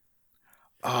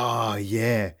 Oh,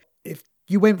 yeah. If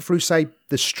you went through, say,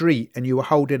 the street and you were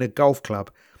holding a golf club,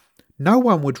 no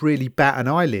one would really bat an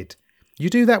eyelid. You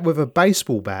do that with a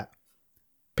baseball bat,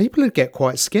 people would get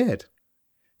quite scared.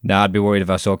 Nah, I'd be worried if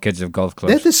I saw kids with golf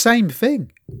clubs. They're the same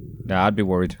thing. Nah, I'd be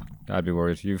worried. I've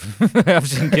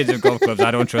seen kids with golf clubs.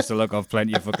 I don't trust the look of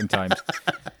plenty of fucking times.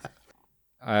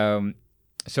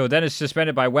 So then it's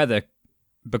suspended by weather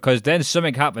because then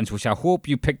something happens, which I hope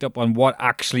you picked up on what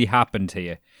actually happened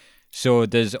here. So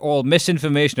there's all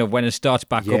misinformation of when it starts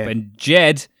back up, and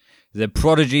Jed, the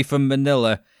prodigy from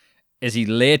Manila, is he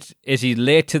late? Is he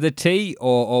late to the tee,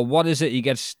 or what is it?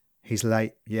 He's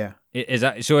late. Yeah. Is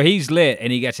that so? He's late,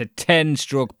 and he gets a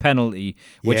 10-stroke penalty,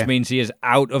 which means he is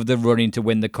out of the running to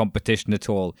win the competition at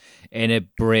all. In a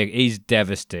break, he's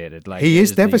devastated. Like he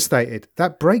is devastated.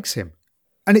 That breaks him.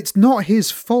 And it's not his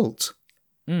fault.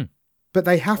 But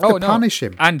they have to punish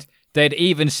him. And they'd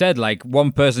even said, like,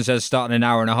 one person says starting an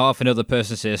hour and a half, another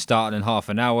person says starting in half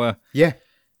an hour. Yeah.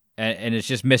 And it's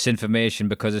just misinformation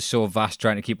because it's so vast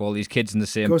trying to keep all these kids in the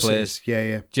same place.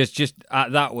 Yeah. Just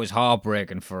that was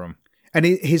heartbreaking for him. And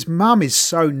his mum is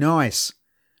so nice.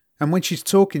 And when she's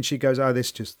talking, she goes, "Oh,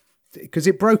 this just..." Because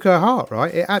it broke her heart,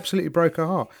 right? It absolutely broke her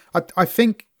heart. I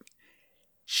think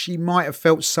she might have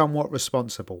felt somewhat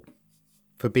responsible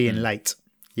for being late.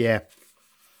 Yeah.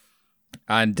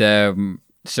 And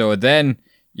so then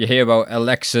you hear about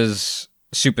Alexa's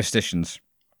superstitions.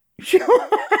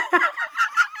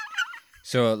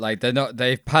 So like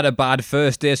they've had a bad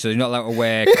first day, so they're not allowed to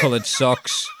wear coloured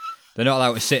socks. They're not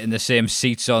allowed to sit in the same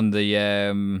seats on the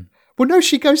Well, no,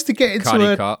 she goes to get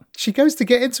into cart. She goes to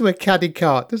get into a caddy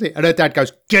cart, doesn't it? And her dad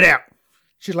goes, "Get out."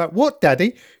 She's like, "What,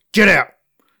 Daddy? Get out."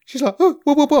 She's like, "Oh,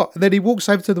 what?" And then he walks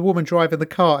over to the woman driving the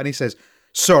cart and he says,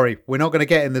 "Sorry, we're not going to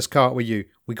get in this cart with you.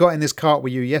 We got in this cart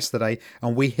with you yesterday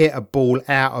and we hit a ball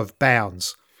out of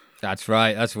bounds." That's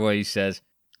right. That's what he says.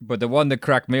 But the one that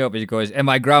cracked me up is he goes, "And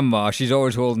my grandma, she's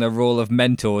always holding a roll of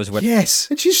Mentos." Yes,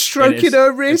 and she's stroking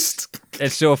her wrist.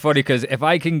 It's so funny because if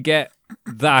I can get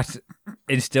that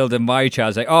instilled in my child,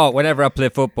 it's like, oh, whenever I play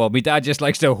football, my dad just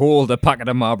likes to hold a packet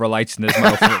of Marlboro Lights in his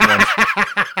mouth at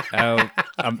once.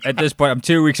 At this point, I'm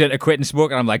 2 weeks into quitting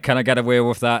smoking. I'm like, can I get away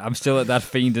with that? I'm still at that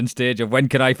fiending stage of when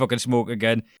can I fucking smoke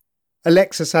again?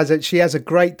 Alexa says that she has a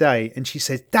great day and she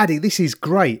says, "Daddy, this is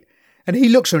great." And he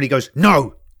looks at her and he goes,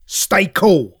 "No, stay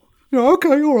cool."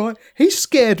 Okay, all right. He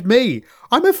scared me.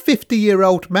 I'm a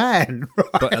 50-year-old man. Right?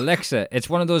 But Alexa, it's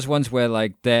one of those ones where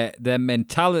like their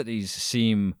mentalities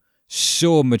seem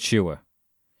so mature.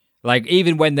 Like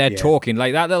even when they're talking,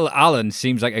 like that little Alan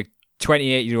seems like a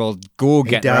 28-year-old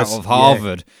go-getter out of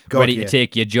Harvard, ready to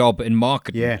take your job in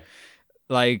marketing. Yeah.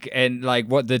 Like, and like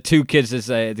what the two kids,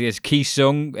 there's Ki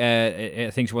Sung, I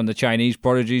think it's one of the Chinese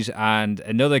prodigies, and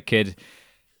another kid,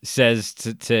 says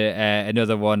to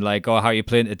another one, like, "Oh, how are you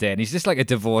playing today?" And he's just like a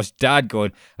divorced dad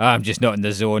going, "I'm just not in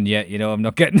the zone yet, I'm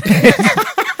not getting it."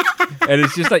 And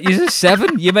it's just like, you're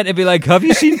 7. You're meant to be like, "Have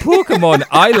you seen Pokemon?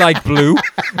 I like blue."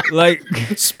 Like,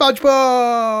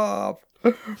 SpongeBob!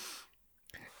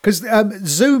 Because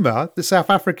Zuma, the South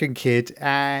African kid,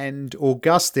 and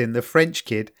Augustine, the French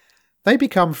kid, they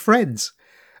become friends.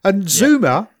 And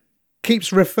Zuma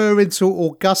keeps referring to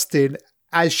Augustine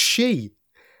as she.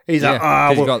 He's like,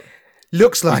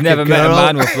 looks like he's never a met a girl.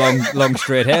 man with long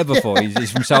straight hair before.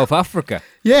 He's from South Africa.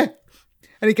 Yeah.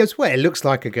 And he goes, well, it looks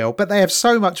like a girl, but they have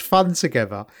so much fun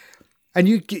together. And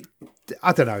you get,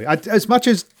 I don't know, as much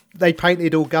as they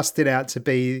painted Augustine out to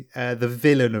be the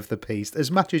villain of the piece,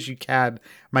 as much as you can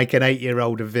make an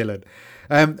 8-year-old a villain,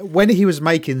 when he was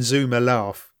making Zuma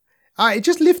laugh, it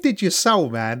just lifted your soul,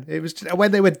 man. It was just,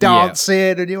 when they were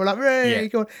dancing and you were like,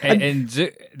 hey, and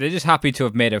they're just happy to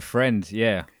have made a friend,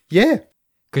 yeah. Yeah.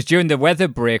 Because during the weather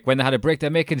break, when they had a break, they're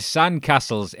making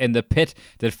sandcastles in the pit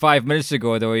that 5 minutes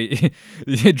ago they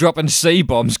were dropping sea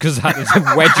bombs because they had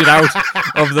to wedge it out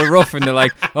of the rough. And they're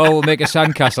like, "Oh, we'll make a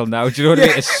sandcastle now." Do you know what I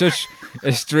mean? It's such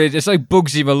a strange... It's like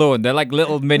Bugsy Malone. They're like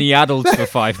little mini adults for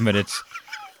 5 minutes.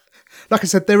 Like I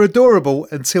said, they're adorable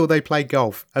until they play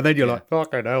golf. And then you're like,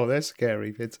 fucking hell, they're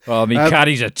scary kids. Oh, me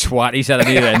caddy's a twat. He said I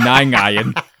needed a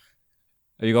 9-iron. Have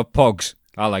you got pogs?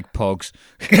 I like pogs.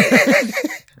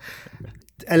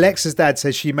 Alexa's dad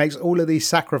says she makes all of these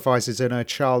sacrifices in her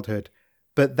childhood,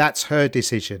 but that's her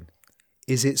decision.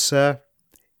 Is it, sir?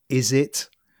 Is it?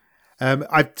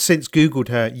 I've since Googled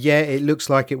her. Yeah, it looks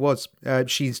like it was.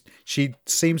 She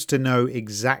seems to know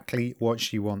exactly what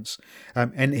she wants.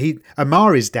 And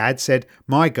Amari's dad said,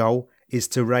 my goal is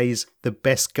to raise the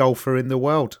best golfer in the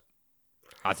world.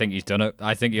 I think he's done it.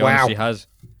 I think he honestly has.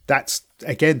 That's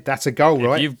a goal,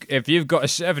 right? If you've got a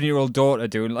 7-year-old daughter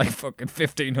doing like fucking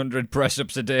 1,500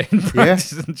 press-ups a day in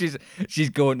practice, and she's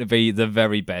going to be the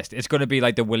very best. It's going to be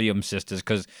like the Williams sisters,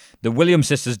 because the Williams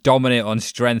sisters dominate on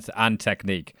strength and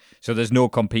technique, so there's no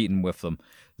competing with them.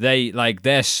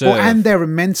 Their serve, and their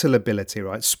mental ability,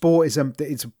 right? Sport is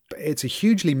it's a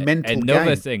hugely mental another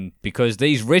game. thing, because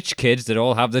these rich kids that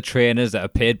all have the trainers that are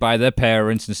paid by their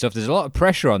parents and stuff, there's a lot of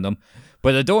pressure on them.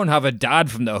 But they don't have a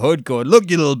dad from the hood going, "Look,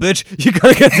 you little bitch, you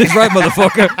gotta get this right,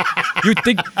 motherfucker. You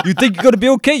think you're gonna be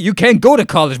okay? You can't go to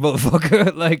college,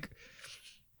 motherfucker." Like,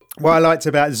 what I liked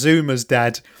about Zuma's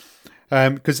dad,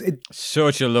 because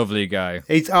such a lovely guy.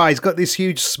 He's got this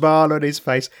huge smile on his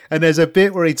face, and there's a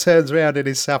bit where he turns around in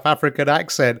his South African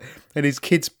accent, and his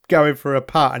kid's going for a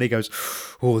putt, and he goes,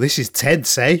 "Oh, this is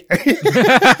tense, eh?"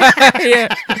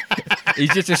 Yeah,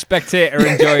 he's just a spectator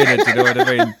enjoying it. You know what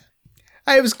I mean?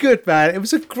 It was good, man. It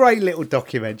was a great little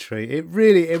documentary.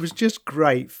 It was just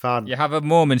great fun. You have a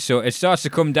moment, so it starts to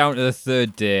come down to the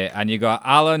third day, and you got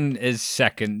Alan is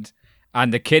second,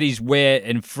 and the kid he's way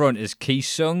in front is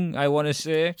Ki-sung, I want to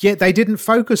say. Yeah, they didn't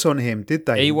focus on him, did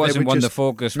they? He wasn't one of the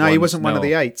focus No, ones, he wasn't one of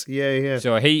the 8. Yeah.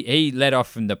 So he led off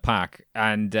from the pack,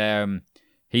 and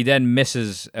he then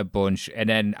misses a bunch, and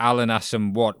then Alan asks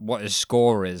him what his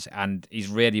score is, and he's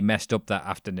really messed up that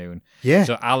afternoon. Yeah.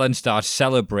 So Alan starts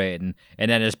celebrating,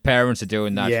 and then his parents are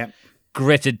doing that. Yeah.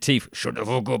 Gritted teeth. Shut the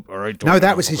fuck up, all right? No,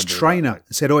 that was his trainer.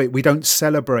 Said, "Oi, we don't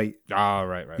celebrate.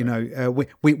 Right. You know,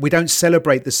 we don't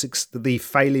celebrate the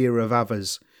failure of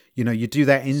others. You know, you do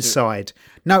that inside."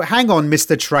 No, hang on,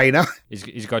 Mr. Trainer.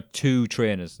 He's got 2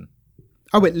 trainers. Then.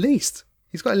 Oh, at least.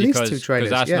 He's got at least 2 trainers. Because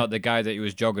that's not the guy that he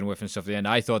was jogging with and stuff at the end.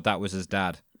 I thought that was his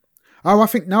dad. Oh, I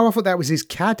thought that was his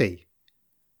caddy.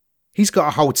 He's got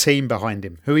a whole team behind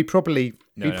him who he probably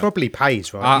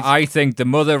pays, right? I think the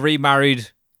mother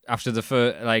remarried after the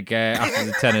after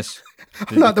the tennis.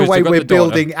 I like the way we're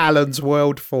building Alan's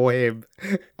world for him.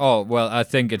 Oh, well, I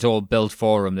think it's all built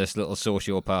for him, this little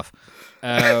sociopath.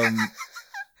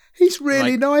 He's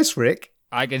really nice, Rick.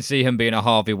 I can see him being a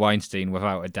Harvey Weinstein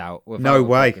without a doubt. No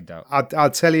way.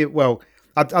 I'll tell you. Well,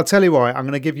 I'll tell you why. I'm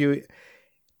going to give you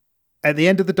at the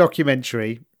end of the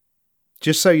documentary.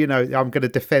 Just so you know, I'm going to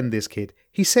defend this kid.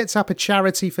 He sets up a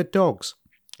charity for dogs.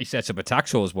 He sets up a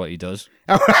tax show is what he does.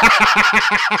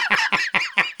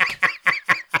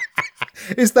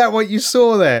 Is that what you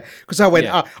saw there? Because I went,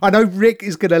 I know Rick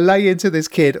is going to lay into this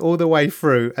kid all the way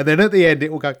through. And then at the end,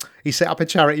 it will go, he set up a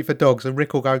charity for dogs. And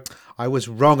Rick will go, I was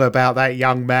wrong about that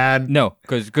young man. No,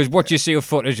 because what you see of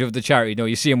footage of the charity,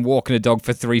 you see him walking a dog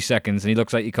for 3 seconds and he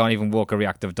looks like he can't even walk a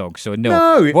reactive dog. So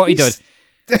no what he does.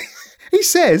 He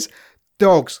says,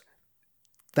 dogs,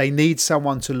 they need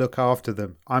someone to look after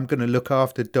them. I'm going to look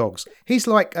after dogs. He's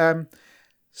like,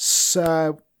 what's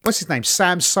his name?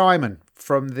 Sam Simon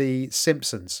from The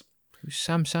Simpsons. Who's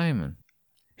Sam Simon?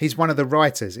 He's one of the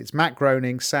writers. It's Matt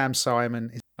Groening, Sam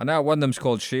Simon. I know one of them's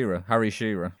called Shearer, Harry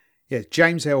Shearer. Yeah,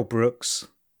 James L. Brooks,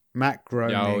 Matt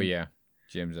Groening. Oh, yeah.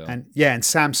 James L. And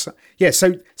Sam.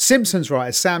 So Simpsons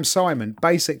writer Sam Simon,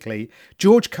 basically,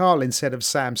 George Carlin said of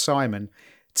Sam Simon,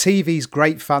 TV's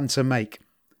great fun to make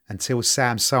until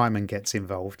Sam Simon gets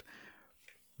involved.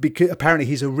 Because apparently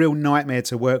he's a real nightmare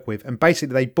to work with. And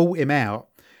basically they bought him out,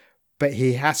 but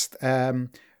he has...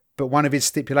 but one of his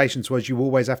stipulations was you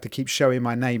always have to keep showing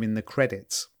my name in the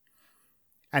credits.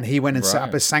 And he went and set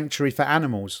up a sanctuary for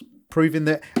animals, proving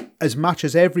that as much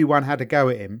as everyone had a go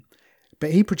at him,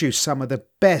 but he produced some of the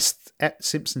best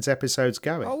Simpsons episodes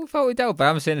going. Oh, without a doubt, but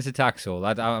I'm saying it's a tax all.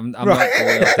 I'm not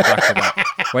going off the back of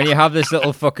that. When you have this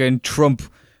little fucking Trump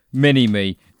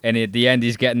mini-me, and at the end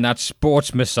he's getting that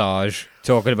sports massage,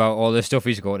 talking about all the stuff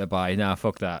he's going to buy. Nah,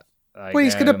 fuck that. Like, well,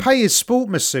 he's going to pay his sport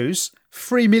masseuse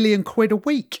 £3 million a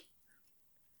week.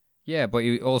 Yeah, but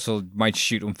he also might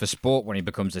shoot him for sport when he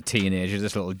becomes a teenager,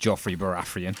 this little Joffrey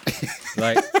Baratheon.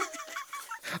 Like,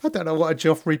 I don't know what a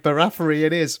Joffrey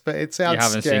Baratheon is, but it sounds You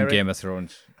haven't scary. seen Game of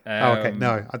Thrones. Okay,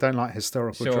 no, I don't like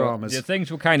historical dramas. The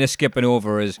things we're kind of skipping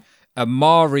over is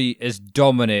Amari is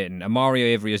dominating. Amari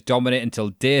Avery is dominating until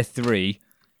day 3.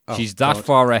 She's that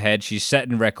far ahead. She's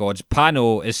setting records.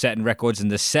 Pano is setting records in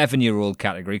the 7-year-old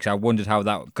category, because I wondered how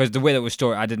that... Because the way that was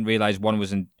stored, I didn't realise one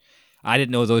was in... I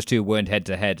didn't know those two weren't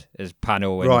head-to-head as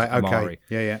Pano and Amari.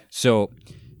 Okay. Yeah. So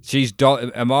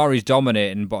Amari's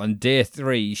dominating, but on day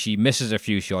 3, she misses a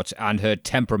few shots and her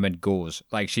temperament goes.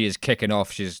 Like, she is kicking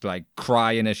off. She's, like,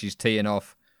 crying as she's teeing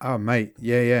off. Oh, mate.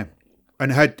 Yeah.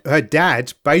 And her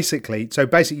dad, basically... So,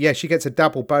 basically, she gets a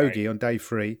double bogey on day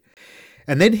 3.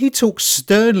 And then he talks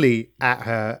sternly at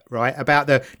her, right, about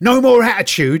the no more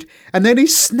attitude. And then he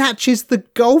snatches the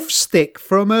golf stick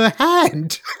from her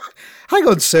hand. Hang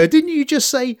on, sir. Didn't you just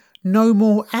say no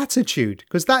more attitude?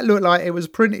 Because that looked like it was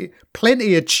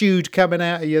plenty of chewed coming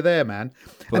out of you there, man.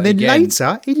 But and then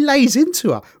later, he lays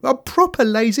into her. A proper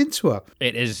lays into her.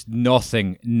 It is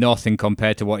nothing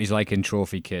compared to what he's like in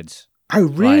Trophy Kids. Oh,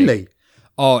 really?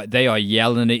 They are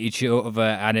yelling at each other,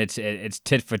 and it's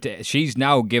tit for tit. She's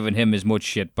now giving him as much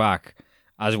shit back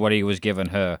as what he was giving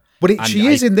her. But she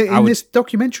is in this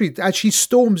documentary, as she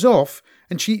storms off,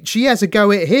 and she has a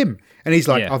go at him, and he's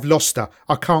like, "I've lost her.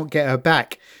 I can't get her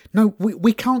back." No,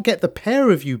 we can't get the pair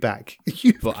of you back.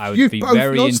 But I would be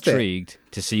very intrigued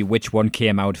to see which one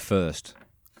came out first.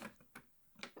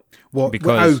 What?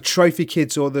 Because Trophy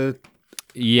Kids or the?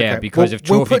 Yeah, okay. Because if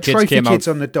Trophy Kids came Kids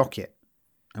on the docket.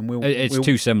 And it's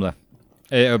too similar.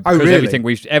 Because really?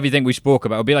 everything we spoke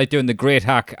about, it would be like doing The Great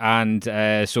Hack and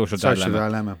Social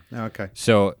Dilemma. Oh, okay.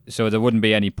 So there wouldn't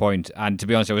be any point. And to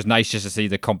be honest, it was nice just to see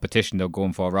the competition they're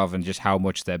going for rather than just how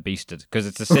much they're beasted, because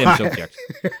it's the same subject.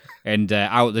 And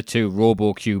out of the two,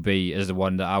 Robo QB is the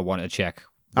one that I want to check,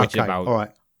 which is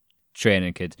about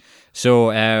training kids.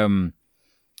 So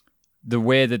the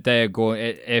way that they're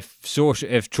going,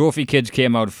 if Trophy Kids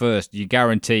came out first, you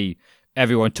guarantee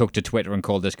everyone took to Twitter and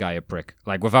called this guy a prick,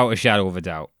 like without a shadow of a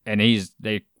doubt. And you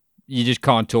just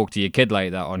can't talk to your kid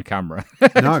like that on camera.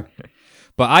 No.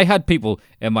 But I had people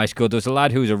in my school. There was a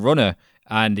lad who was a runner,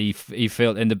 and he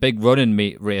felt in the big running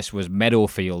race was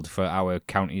Meadowfield for our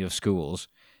county of schools,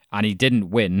 and he didn't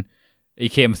win. He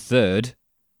came 3rd.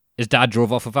 His dad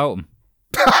drove off without him.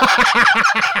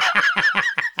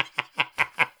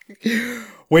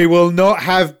 We will not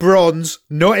have bronze,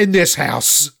 not in this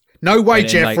house. No way,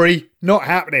 Jeffrey. Not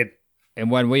happening. And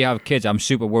when we have kids, I'm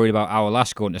super worried about our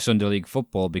lass going to Sunday League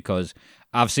football, because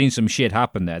I've seen some shit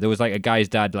happen there. There was like a guy's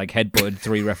dad like headbutted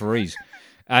 3 referees,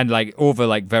 and like over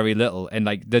like very little. And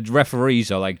like the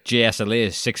referees are like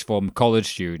JSLA sixth form college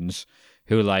students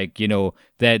who, like, you know,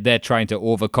 they're trying to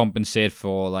overcompensate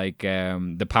for like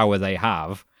the power they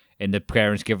have, and the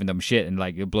parents giving them shit, and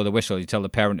like you blow the whistle, you tell the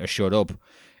parent to shut up.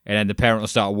 And then the parent will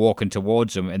start walking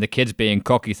towards him, and the kid's being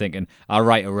cocky, thinking, I'll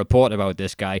write a report about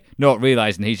this guy, not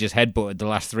realising he's just headbutted the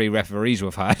last 3 referees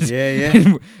we've had.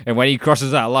 Yeah. And when he crosses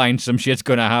that line, some shit's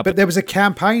going to happen. But there was a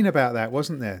campaign about that,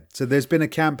 wasn't there? So there's been a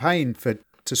campaign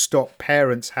to stop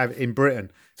parents in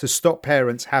Britain, to stop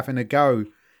parents having a go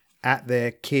at their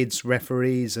kids'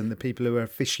 referees and the people who are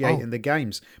officiating the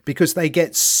games, because they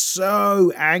get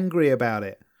so angry about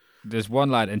it. There's one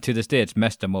lad, and to this day, it's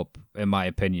messed him up, in my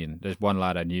opinion. There's one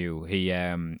lad I knew.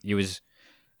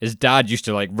 His dad used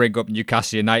to like rig up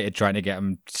Newcastle United, trying to get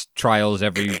him trials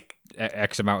every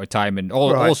X amount of time, and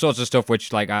all sorts of stuff.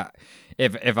 Which, like,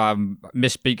 if I'm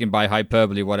misspeaking by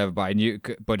hyperbole, whatever,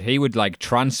 but he would like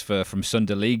transfer from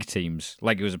Sunday League teams,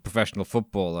 like he was a professional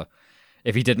footballer,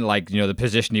 if he didn't like, you know, the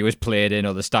position he was played in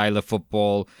or the style of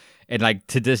football. And like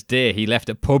to this day, he left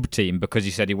a pub team because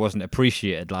he said he wasn't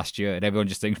appreciated last year, and everyone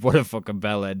just thinks what a fucking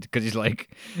bellend because he's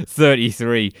like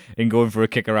 33 and going for a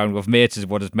kick around with mates is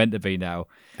what it's meant to be now.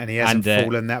 And he hasn't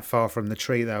fallen that far from the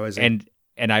tree though, has he?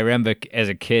 And I remember as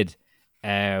a kid,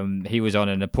 he was on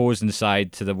an opposing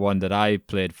side to the one that I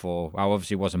played for. I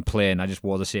obviously wasn't playing; I just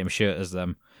wore the same shirt as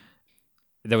them.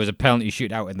 There was a penalty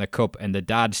shootout in the cup, and the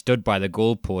dad stood by the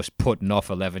goalpost putting off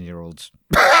 11-year-olds.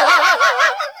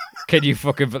 Can you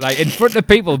fucking, like, in front of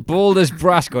people, bold as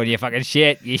brass, going, you fucking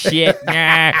shit, you shit.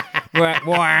 There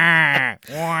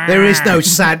is no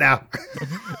Santa.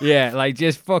 Yeah, like,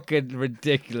 just fucking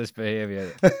ridiculous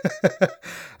behaviour.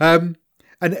 And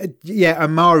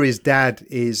Amari's dad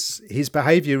his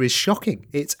behaviour is shocking.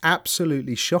 It's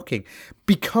absolutely shocking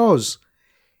because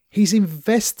he's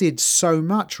invested so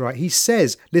much, right? He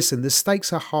says, listen, the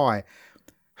stakes are high.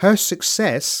 Her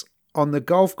success on the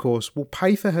golf course will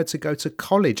pay for her to go to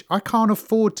college. I can't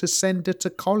afford to send her to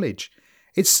college.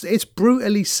 It's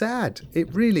brutally sad.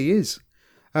 It really is.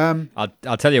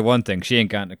 I'll tell you one thing. She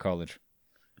ain't going to college.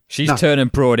 She's turning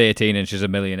pro at 18 and she's a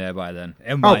millionaire by then,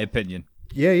 in my opinion.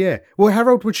 Yeah. Well, how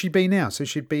old would she be now? So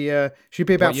she'd be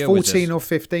about 14 or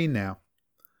 15 now.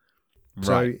 Right.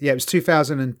 So yeah, it was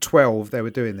 2012 they were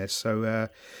doing this. So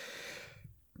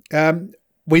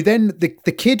we then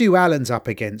the kid who Alan's up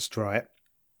against, right?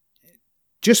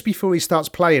 Just before he starts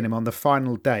playing him on the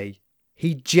final day,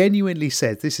 he genuinely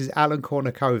says, "This is Alan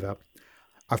Kournikova.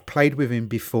 I've played with him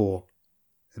before.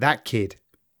 That kid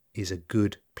is a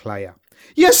good player."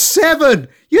 You're 7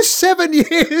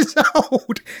 years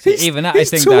old. Even that,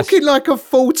 he's I think talking like a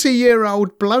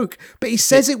 40-year-old bloke, but he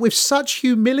says it with such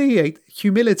humility.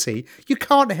 You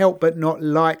can't help but not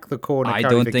like the Kournikova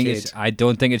kid. I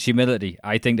don't think it's humility.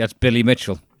 I think that's Billy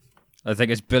Mitchell. I think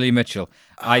it's Billy Mitchell.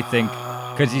 I think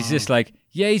because he's just like,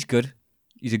 yeah, he's good.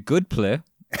 He's a good player.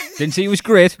 Didn't say he was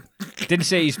great. Didn't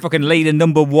say he's fucking leading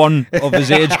number one of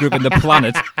his age group in the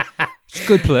planet. He's a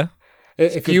good player.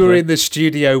 If you were in the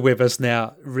studio with us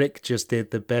now, Rick just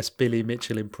did the best Billy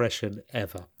Mitchell impression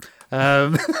ever.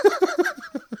 But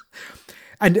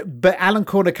Alan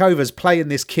Kournikova's playing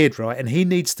this kid, right? And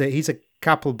he's a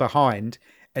couple behind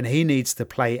and he needs to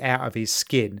play out of his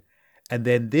skin. And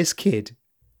then this kid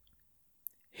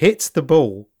hits the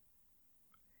ball.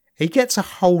 He gets a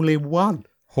hole-in-one.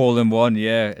 Hole-in-one,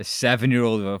 yeah. A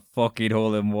 7-year-old with a fucking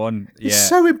hole-in-one. Yeah. It's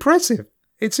so impressive.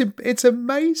 It's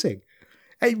amazing.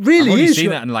 It I've really only is. seen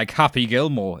that in like Happy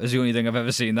Gilmore is the only thing I've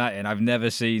ever seen that in. I've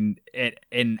never seen it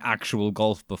in actual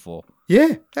golf before.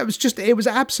 Yeah, it was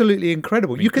absolutely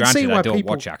incredible. I mean, you can see why I don't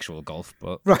people watch actual golf,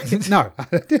 but right. No,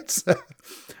 it's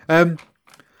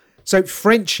so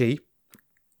Frenchie.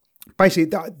 Basically,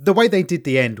 the way they did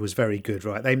the end was very good,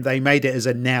 right? They made it as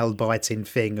a nail-biting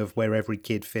thing of where every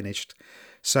kid finished.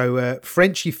 So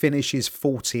Frenchie finishes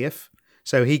 40th,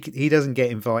 so he doesn't get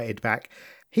invited back.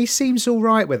 He seems all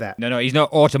right with that. No, he's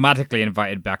not automatically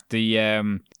invited back.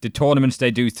 The tournaments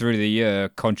they do through the year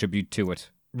contribute to it.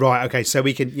 Right, okay, so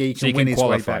he can win his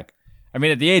qualify. way back. I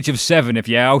mean, at the age of 7, if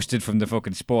you're ousted from the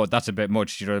fucking sport, that's a bit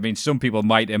much, you know what I mean? Some people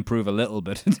might improve a little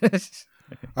bit.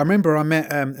 I remember I met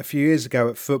a few years ago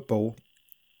at football,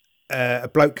 a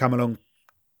bloke come along,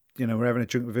 we're having a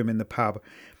drink with him in the pub,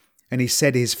 and he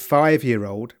said his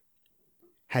 5-year-old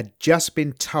had just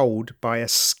been told by a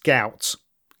scout,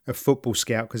 a football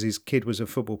scout, because his kid was a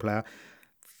football player,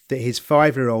 that his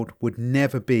 5-year-old would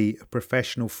never be a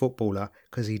professional footballer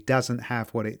because he doesn't have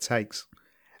what it takes.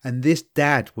 And this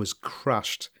dad was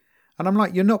crushed. And I'm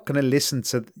like, you're not going to listen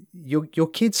to your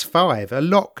kid's 5. A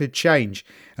lot could change.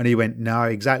 And he went, no,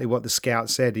 exactly what the scout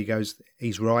said. He goes,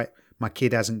 he's right. My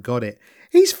kid hasn't got it.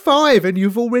 He's 5 and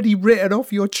you've already written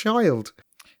off your child.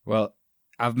 Well,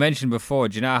 I've mentioned before,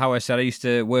 do you know how I said I used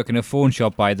to work in a phone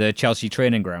shop by the Chelsea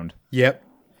training ground? Yep.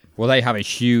 Well, they have a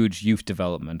huge youth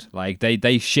development. Like,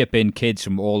 they ship in kids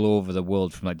from all over the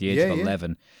world from, like, the age of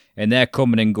 11. And they're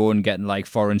coming and going, getting, like,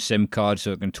 foreign SIM cards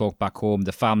so they can talk back home.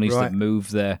 The families that move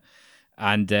there.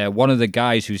 And one of the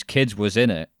guys whose kids was in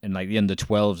it, in, like, the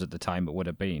under-12s at the time it would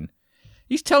have been,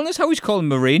 he's telling us how he's calling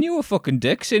Mourinho a fucking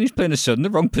dick, saying he's playing his son in the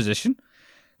wrong position.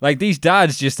 Like, these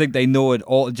dads just think they know it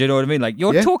all. Do you know what I mean? Like,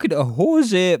 you're talking to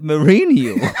Jose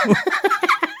Mourinho.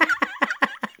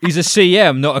 He's a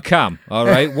CM, not a cam, all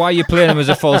right? Why are you playing him as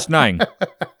a false 9?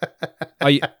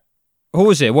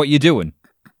 Jose, what you doing?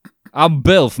 I'm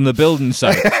Bill from the building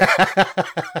site.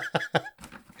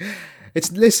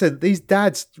 Listen, these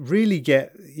dads really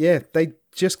they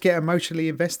just get emotionally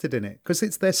invested in it because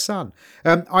it's their son.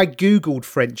 I Googled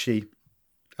Frenchie.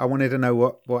 I wanted to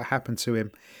know what happened to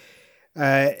him.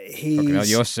 Fucking hell,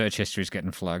 your search history's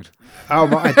getting flagged. Oh,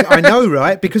 I know,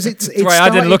 right? Because it's That's why I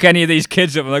didn't look any of these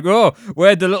kids up. I'm like, oh,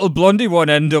 where'd the little blondie one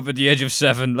end up at the age of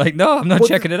 7? Like, no, I'm not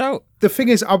checking it out. The thing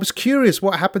is, I was curious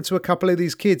what happened to a couple of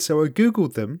these kids, so I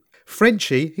Googled them.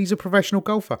 Frenchie, he's a professional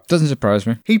golfer. Doesn't surprise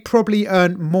me. He probably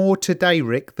earned more today,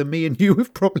 Rick, than me and you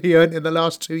have probably earned in the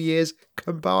last 2 years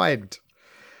combined.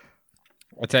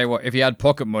 I'll tell you what, if he had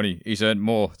pocket money, he's earned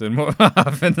more than what I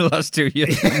have in the last 2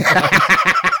 years.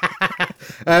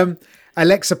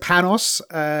 Alexa Panos,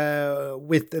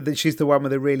 she's the one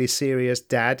with a really serious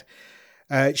dad.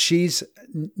 She's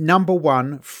number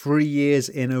 1 3 years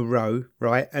in a row,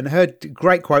 right? And her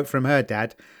great quote from her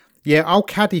dad, "Yeah, I'll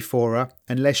caddy for her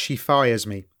unless she fires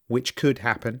me," which could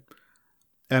happen.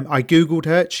 I Googled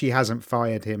her. She hasn't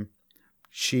fired him.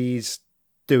 She's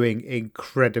doing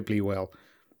incredibly well.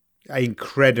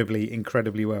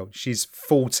 Incredibly well. She's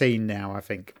 14 now, I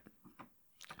think.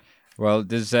 Well,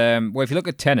 there's if you look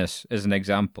at tennis as an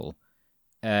example,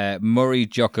 Murray,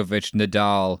 Djokovic,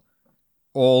 Nadal,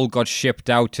 all got shipped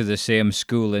out to the same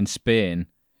school in Spain.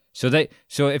 So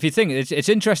if you think it's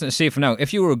interesting to see from now,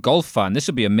 if you were a golf fan, this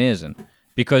would be amazing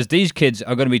because these kids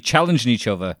are going to be challenging each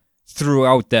other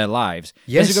throughout their lives.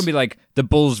 Yes, this is going to be like the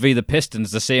Bulls v the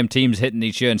Pistons, the same teams hitting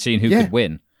each other and seeing who could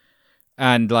win.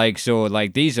 And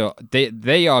these are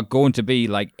they are going to be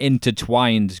like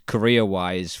intertwined career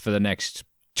wise for the next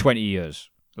 20 years.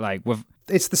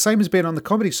 It's the same as being on the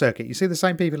comedy circuit. You see the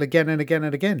same people again and again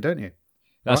and again, don't you?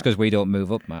 That's because we don't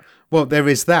move up, Matt. Well, there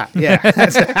is that, yeah.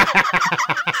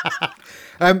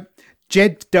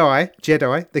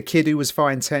 Jedi, the kid who was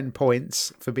fined 10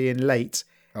 points for being late.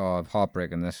 Oh,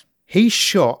 heartbreaking this. He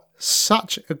shot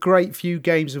such a great few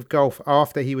games of golf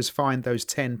after he was fined those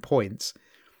 10 points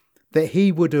that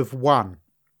he would have won.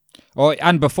 Oh,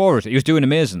 and before it, he was doing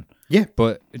amazing. Yeah.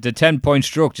 But the 10-point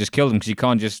stroke just killed him because you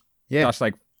can't just... Yeah. That's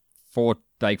like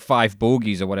 5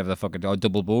 bogeys or whatever the fuck, or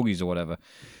double bogeys or whatever.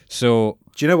 So...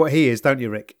 Do you know what he is, don't you,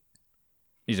 Rick?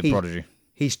 He's a prodigy.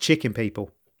 He's chicken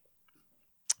people.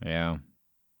 Yeah.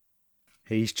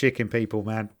 He's chicken people,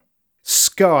 man.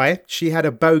 Sky, she had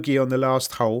a bogey on the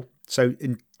last hole. So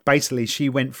basically she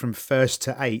went from 1st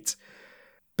to 8.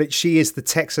 But she is the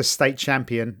Texas state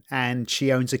champion and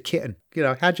she owns a kitten. You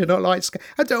know, how do you not like Sky?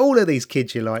 How do all of these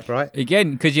kids you like, right?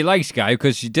 Again, because you like Sky,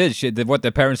 because she did what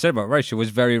their parents said about, right? She was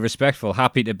very respectful,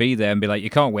 happy to be there and be like, you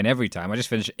can't win every time. I just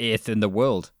finished 8th in the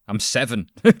world. I'm 7.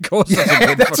 Of course that's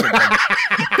a good fucking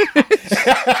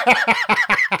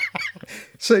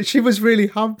So she was really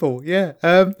humble, yeah.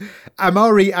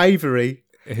 Amari Avery.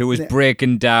 Who was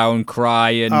breaking down,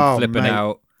 crying, flipping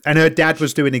out. And her dad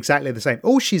was doing exactly the same.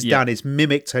 All she's done is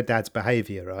mimicked her dad's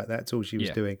behaviour, right? That's all she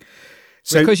was doing.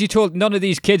 So, because you told none of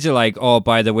these kids are like, oh,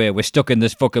 by the way, we're stuck in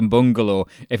this fucking bungalow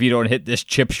if you don't hit this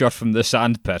chip shot from the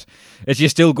sandpit. It's you're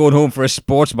still going home for a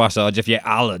sports massage if you're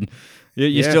Alan.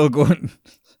 You're still going...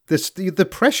 The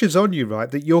pressure's on you,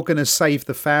 right? That you're going to save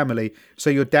the family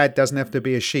so your dad doesn't have to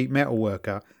be a sheet metal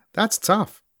worker. That's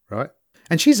tough, right?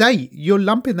 And she's 8. You're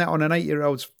lumping that on an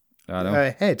 8-year-old's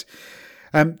head.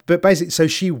 But basically, so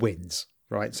she wins,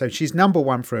 right? So she's number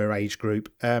 1 for her age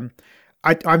group.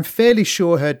 I'm fairly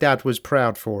sure her dad was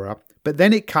proud for her. But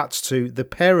then it cuts to the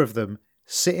pair of them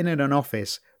sitting in an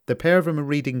office. The pair of them are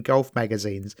reading golf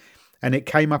magazines. And it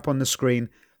came up on the screen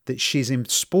that she's in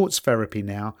sports therapy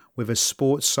now with a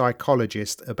sports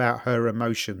psychologist about her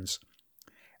emotions,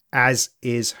 as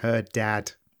is her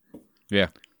dad. Yeah.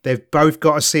 They've both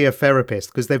got to see a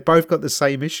therapist because they've both got the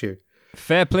same issue.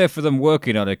 Fair play for them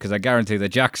working on it, because I guarantee that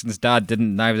Jackson's dad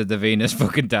didn't, neither the Venus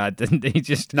fucking dad didn't. They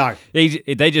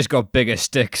just got bigger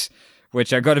sticks,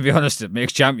 which I got to be honest, it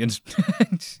makes champions.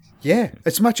 Yeah,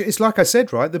 it's like I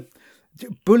said, right? The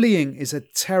bullying is a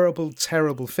terrible,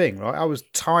 terrible thing, right? I was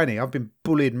tiny. I've been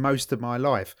bullied most of my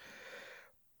life,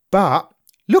 but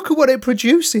look at what it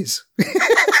produces.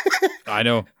 I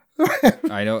know.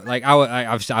 Like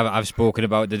I've spoken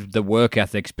about the work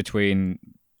ethics between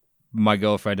my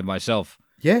girlfriend and myself.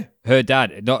 Yeah, her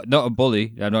dad, not a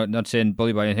bully. I'm not saying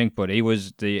bully by anything, but he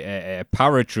was the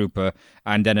paratrooper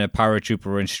and then a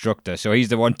paratrooper instructor. So he's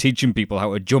the one teaching people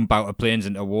how to jump out of planes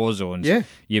into war zones. Yeah,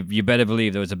 you better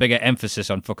believe there was a bigger emphasis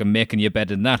on fucking making your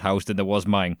bed in that house than there was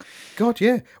mine. God,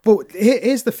 yeah. Well,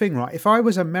 here's the thing, right? If I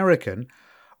was American,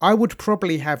 I would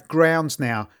probably have grounds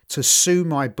now to sue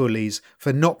my bullies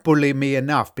for not bullying me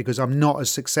enough because I'm not as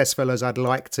successful as I'd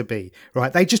like to be,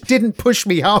 right? They just didn't push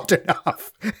me hard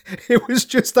enough. It was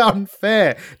just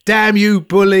unfair. Damn you,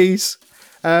 bullies.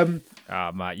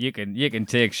 Matt, you can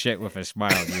take shit with a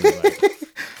smile.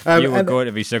 You were going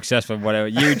to be successful, whatever.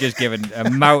 You just giving a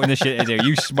mountain of shit to do.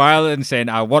 You smiling and saying,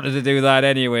 I wanted to do that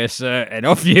anyway, sir, and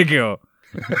off you go.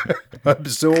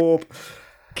 Absorb.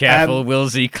 Careful,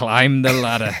 Wilsey. Climb the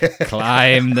ladder.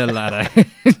 Climb the ladder.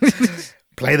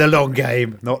 Play the long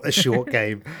game, not the short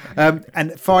game.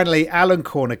 And finally, Alan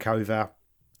Kournikova.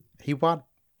 He won.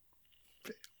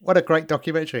 What a great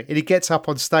documentary. And he gets up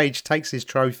on stage, takes his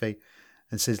trophy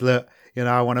and says, look,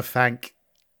 I want to thank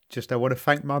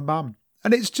my mum.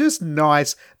 And it's just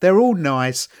nice. They're all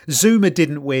nice. Zuma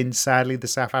didn't win, sadly, the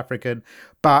South African.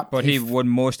 But he won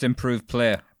Most Improved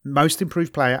Player. Most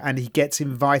Improved Player, and he gets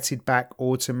invited back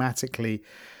automatically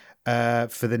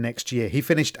for the next year. He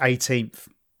finished 18th.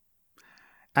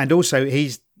 And also,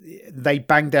 they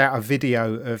banged out a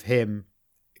video of him,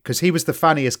 because he was the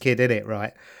funniest kid in it,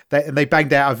 right? They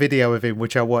banged out a video of him,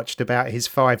 which I watched, about his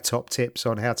 5 top tips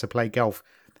on how to play golf.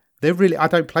 I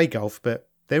don't play golf, but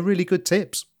they're really good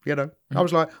tips. I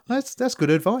was like, that's good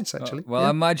advice, actually. Well,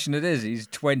 I imagine it is. He's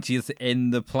 20th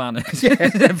in the planet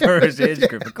for his age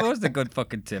group. Of course, they're good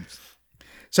fucking tips.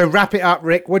 So wrap it up,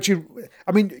 Rick.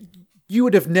 You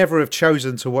would have never have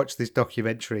chosen to watch this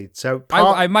documentary. So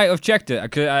I might have checked it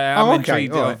because I'm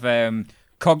intrigued of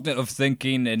cognitive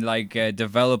thinking and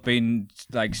developing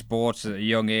sports at a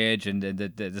young age and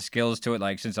the skills to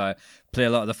it. Since I play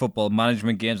a lot of the football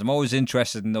management games, I'm always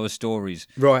interested in those stories.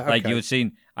 Right. Okay. You had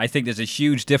seen. I think there's a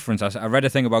huge difference. I read a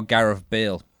thing about Gareth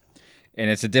Bale, and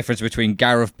it's a difference between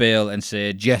Gareth Bale and,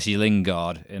 say, Jesse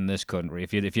Lingard in this country.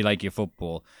 If you like your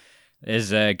football,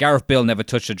 is Gareth Bale never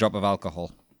touched a drop of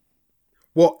alcohol.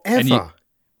 Whatever.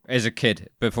 As a kid,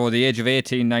 before the age of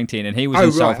 18, 19, and he was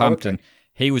in Southampton. Okay.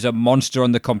 He was a monster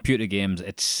on the computer games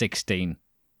at 16.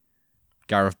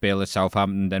 Gareth Bale at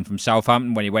Southampton. Then from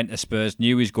Southampton, when he went to Spurs,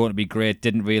 knew he was going to be great,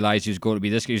 didn't realise he was going to be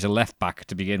this. He was a left back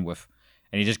to begin with.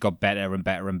 And he just got better and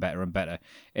better and better and better.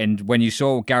 And when you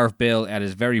saw Gareth Bale at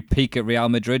his very peak at Real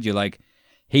Madrid, you're like,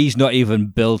 he's not even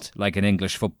built like an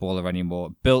English footballer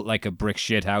anymore. Built like a brick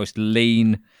shit house,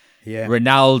 lean. Yeah.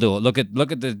 Ronaldo, look at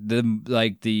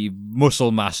the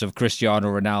muscle mass of Cristiano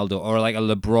Ronaldo, or like a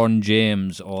LeBron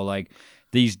James, or like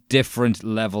these different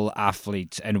level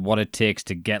athletes and what it takes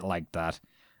to get like that.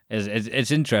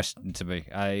 It's interesting to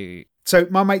me. So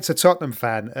my mate's a Tottenham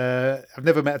fan. I've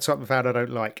never met a Tottenham fan I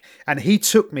don't like. And he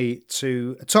took me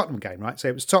to a Tottenham game, right? So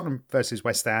it was Tottenham versus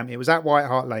West Ham. It was at White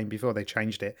Hart Lane before they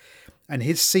changed it. And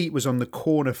his seat was on the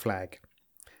corner flag.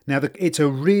 Now, it's a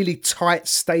really tight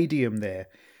stadium there.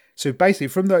 So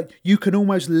basically, you can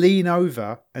almost lean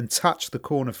over and touch the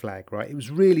corner flag, right? It was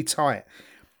really tight.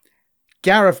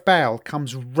 Gareth Bale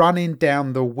comes running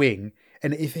down the wing.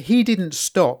 And if he didn't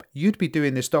stop, you'd be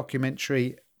doing this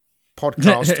documentary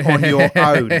podcast on your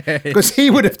own, because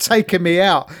he would have taken me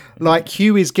out like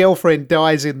Huey's girlfriend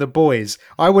dies in The Boys.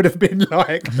 I would have been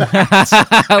like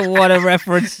that. What a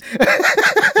reference.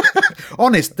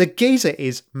 Honest, the geezer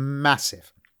is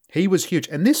massive. He was huge.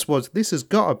 And this has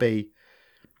got to be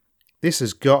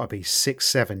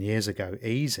 6-7 years ago,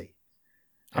 easy.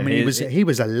 I mean, he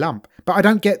was a lump. But I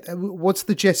don't get, what's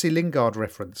the Jesse Lingard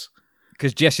reference?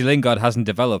 Because Jesse Lingard hasn't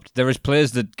developed. There is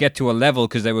players that get to a level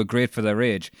because they were great for their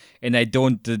age, and they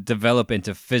don't develop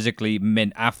into physically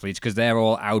mint athletes because they're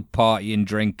all out partying,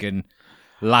 drinking,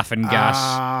 laughing gas,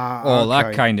 all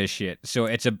that kind of shit. So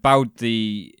it's about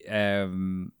the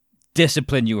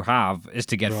discipline you have is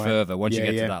to get further once you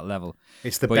get to that level.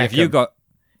 It's the but if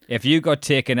you got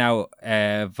taken out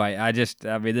by, this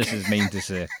is mean to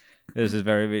say. This is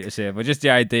very mean to say, but just the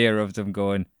idea of them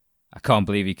going, I can't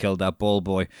believe he killed that ball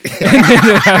boy.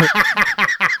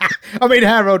 I mean,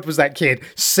 how old was that kid?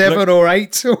 7 or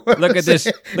 8? Look at this.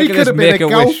 He could have been a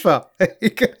golfer.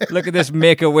 Look at this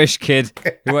Make-A-Wish kid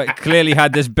who clearly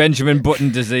had this Benjamin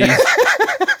Button disease.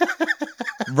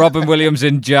 Robin Williams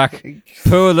and Jack.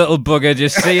 Poor little bugger,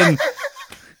 just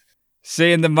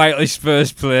seeing the mighty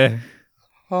Spurs play.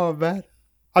 Oh, man.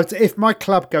 If my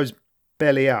club goes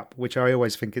belly up, which I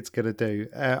always think it's going to do,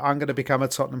 I'm going to become a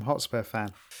Tottenham Hotspur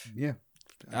fan. Yeah.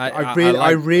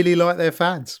 I really like their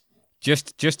fans.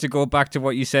 Just to go back to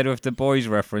what you said with the Boys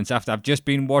reference, after I've just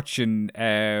been watching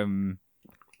the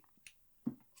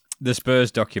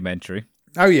Spurs documentary.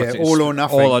 Oh yeah, All or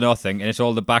Nothing. All or Nothing, and it's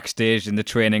all the backstage in the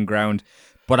training ground.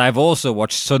 But I've also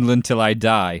watched Sunderland Till I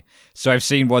Die, so I've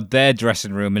seen what their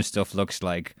dressing room and stuff looks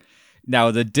like. Now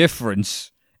the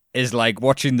difference is like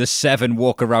watching the Seven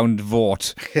walk around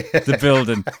Vort, the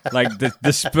building, like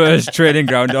the Spurs training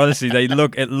ground. Honestly,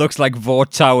 it looks like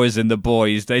Vort Towers in The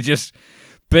Boys. They just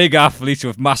big athletes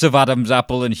with massive Adam's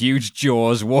apple and huge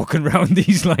jaws walking around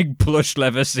these like plush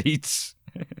leather seats.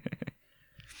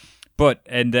 But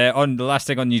on the last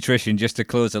thing on nutrition, just to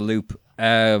close the loop,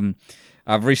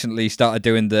 I've recently started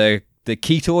doing the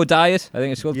keto diet. I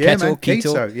think it's called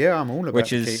keto. Yeah, I'm all about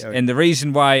which is, keto. And the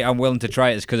reason why I'm willing to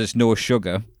try it is because it's no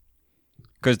sugar.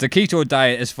 Because the keto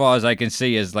diet, as far as I can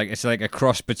see, is like it's like a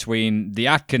cross between the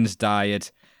Atkins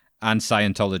diet and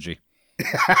Scientology.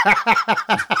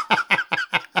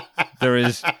 There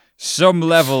is some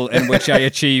level in which I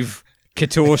achieve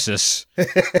ketosis,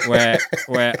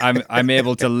 where I'm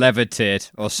able to levitate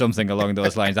or something along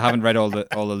those lines. I haven't read all the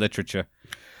literature.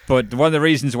 But one of the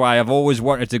reasons why I've always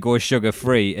wanted to go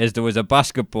sugar-free is there was a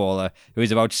basketballer who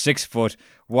was about 6 foot,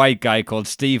 white guy called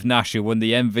Steve Nash who won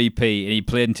the MVP, and he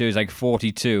played until he was like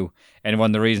 42. And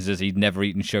one of the reasons is he'd never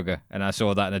eaten sugar. And I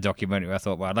saw that in a documentary. I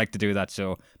thought, well, I'd like to do that,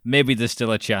 so maybe there's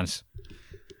still a chance.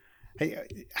 Hey,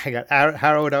 hang on.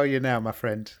 How old are you now, my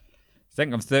friend? I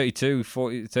think I'm 32,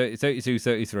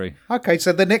 33. Okay,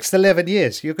 so the next 11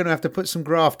 years, you're going to have to put some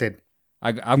graft in.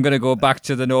 I'm going to go back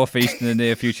to the Northeast in the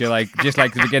near future, just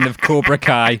like the beginning of Cobra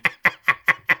Kai.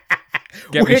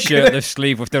 Get me shirtless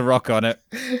sleeve with the rock on it.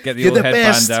 Get the old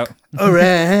headband out.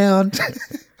 Around.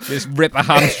 Just rip a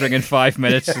hamstring in 5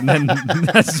 minutes, and then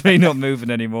that's me not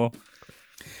moving anymore.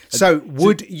 So,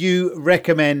 would you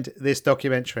recommend this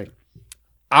documentary?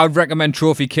 I would recommend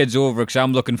Trophy Kids over because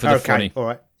I'm looking for the funny. All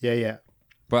right. Yeah.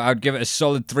 But I'd give it a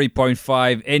solid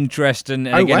 3.5. Interesting.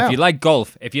 And again, if you like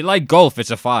golf,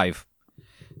 it's a 5.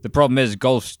 The problem is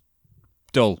golf's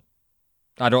dull.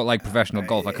 I don't like professional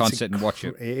golf. I can't sit and watch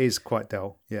it. It is quite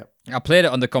dull, yeah. I played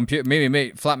it on the computer. Me and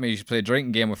mate, flatmate used to play a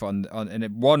drinking game with it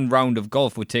and one round of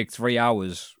golf would take 3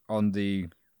 hours on the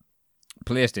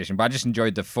PlayStation. But I just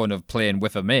enjoyed the fun of playing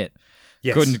with a mate.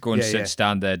 Yes. Couldn't go and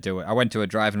stand there, do it. I went to a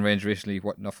driving range recently.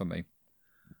 Not for me.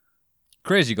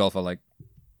 Crazy golf, I like.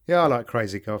 Yeah, I like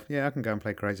crazy golf. Yeah, I can go and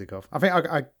play crazy golf. I think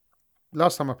I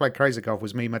last time I played crazy golf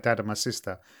was me, my dad, and my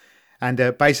sister. And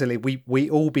basically, we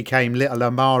all became little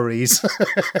Amaris.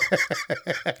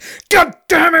 God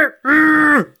damn it!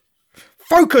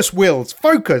 Focus, Wills,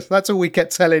 focus. That's all we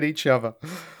kept telling each other.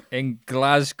 In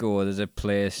Glasgow, there's a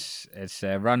place. It's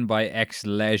run by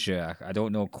X-Leisure. I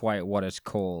don't know quite what it's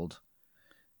called.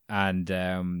 And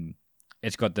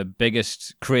it's got the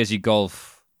biggest crazy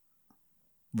golf,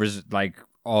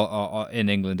 in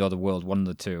England or the world, one of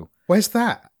the two. Where's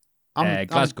that?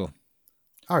 Glasgow.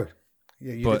 Oh.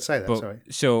 Yeah, you did say that, sorry.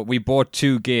 So we bought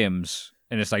 2 games,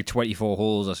 and it's like 24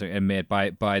 holes or something, and made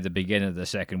by the beginning of the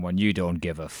second one, you don't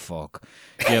give a fuck.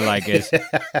 You're like, is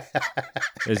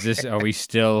this, are we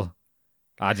still,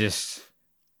 Actually,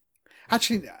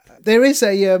 there is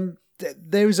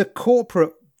a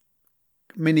corporate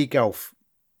mini golf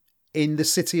in the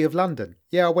City of London.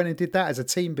 Yeah, I went and did that as a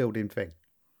team building thing.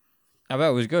 I bet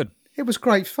it was good. It was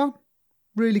great fun.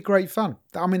 Really great fun.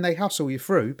 I mean, they hustle you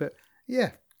through, but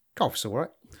yeah. Golf's all right.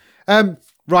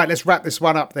 Right, let's wrap this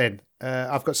one up then.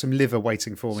 I've got some liver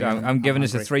waiting for me. So I'm giving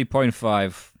this a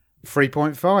 3.5.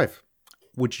 3.5.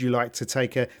 Would you like to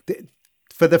take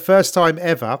for the first time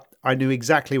ever, I knew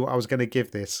exactly what I was going to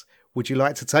give this. Would you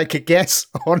like to take a guess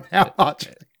on how much?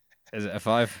 Is it a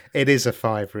 5? It is a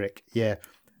 5, Rick. Yeah.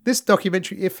 This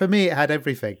documentary, for me, it had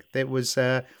everything. There was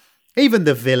even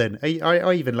the villain.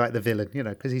 I even like the villain,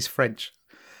 because he's French.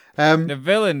 The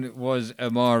villain was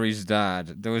Amari's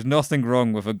dad. There was nothing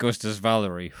wrong with Augustus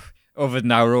Valery, other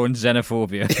than our own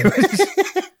xenophobia.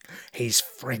 He's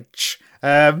French.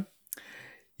 Yeah,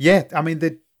 I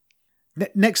mean,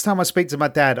 next time I speak to my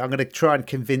dad, I'm going to try and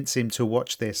convince him to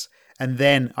watch this. And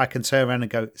then I can turn around and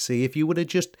go, see, if you would have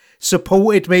just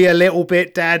supported me a little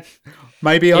bit, Dad,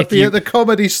 maybe I'd be at the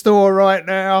Comedy Store right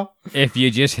now. If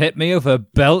you just hit me with a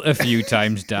belt a few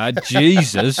times, Dad,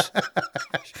 Jesus.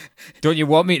 Don't you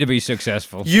want me to be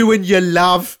successful? You and your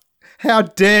love. How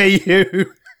dare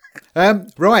you?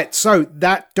 Right, so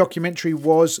that documentary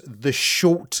was The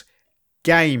Short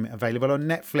Game, available on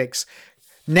Netflix.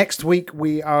 Next week,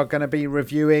 we are going to be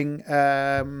reviewing...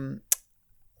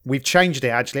 we've changed it,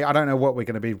 actually. I don't know what we're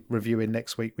going to be reviewing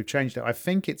next week. We've changed it. I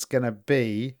think it's going to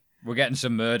be... We're getting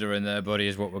some murder in there, buddy,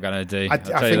 is what we're going to do.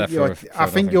 I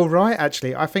think you're right,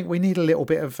 actually. I think we need a little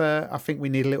bit of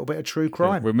true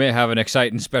crime. We may have an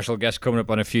exciting special guest coming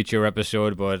up on a future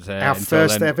episode, but our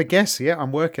first ever guest. Yeah,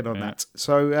 I'm working on that.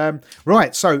 So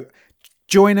right, so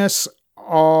join us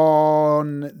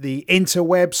on the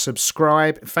interweb.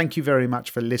 Subscribe. Thank you very much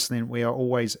for listening. We are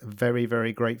always very,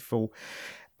 very grateful.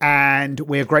 And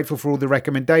we're grateful for all the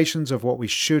recommendations of what we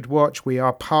should watch. We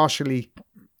are partially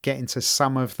getting to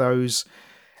some of those.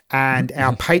 And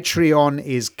our Patreon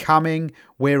is coming.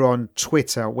 We're on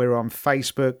Twitter. We're on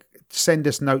Facebook. Send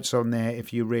us notes on there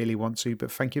if you really want to.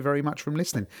 But thank you very much for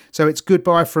listening. So it's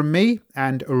goodbye from me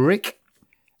and Rick.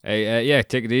 Hey, yeah,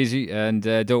 take it easy, and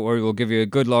don't worry, we'll give you a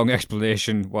good long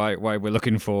explanation why we're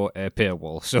looking for a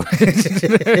paywall. So,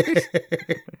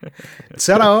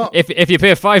 Ta-da! if you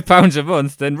pay £5 a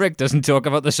month, then Rick doesn't talk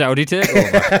about the Saudi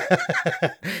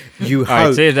takeover. You All right,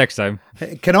 hope. see you next time.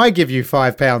 Can I give you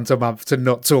 £5 a month to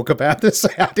not talk about the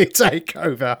Saudi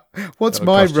takeover? What's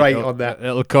my rate on that?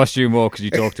 It'll cost you more because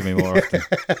you talk to me more often.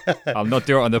 I'll not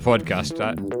do it on the podcast.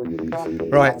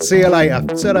 Right, see you later.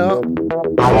 Ta-da!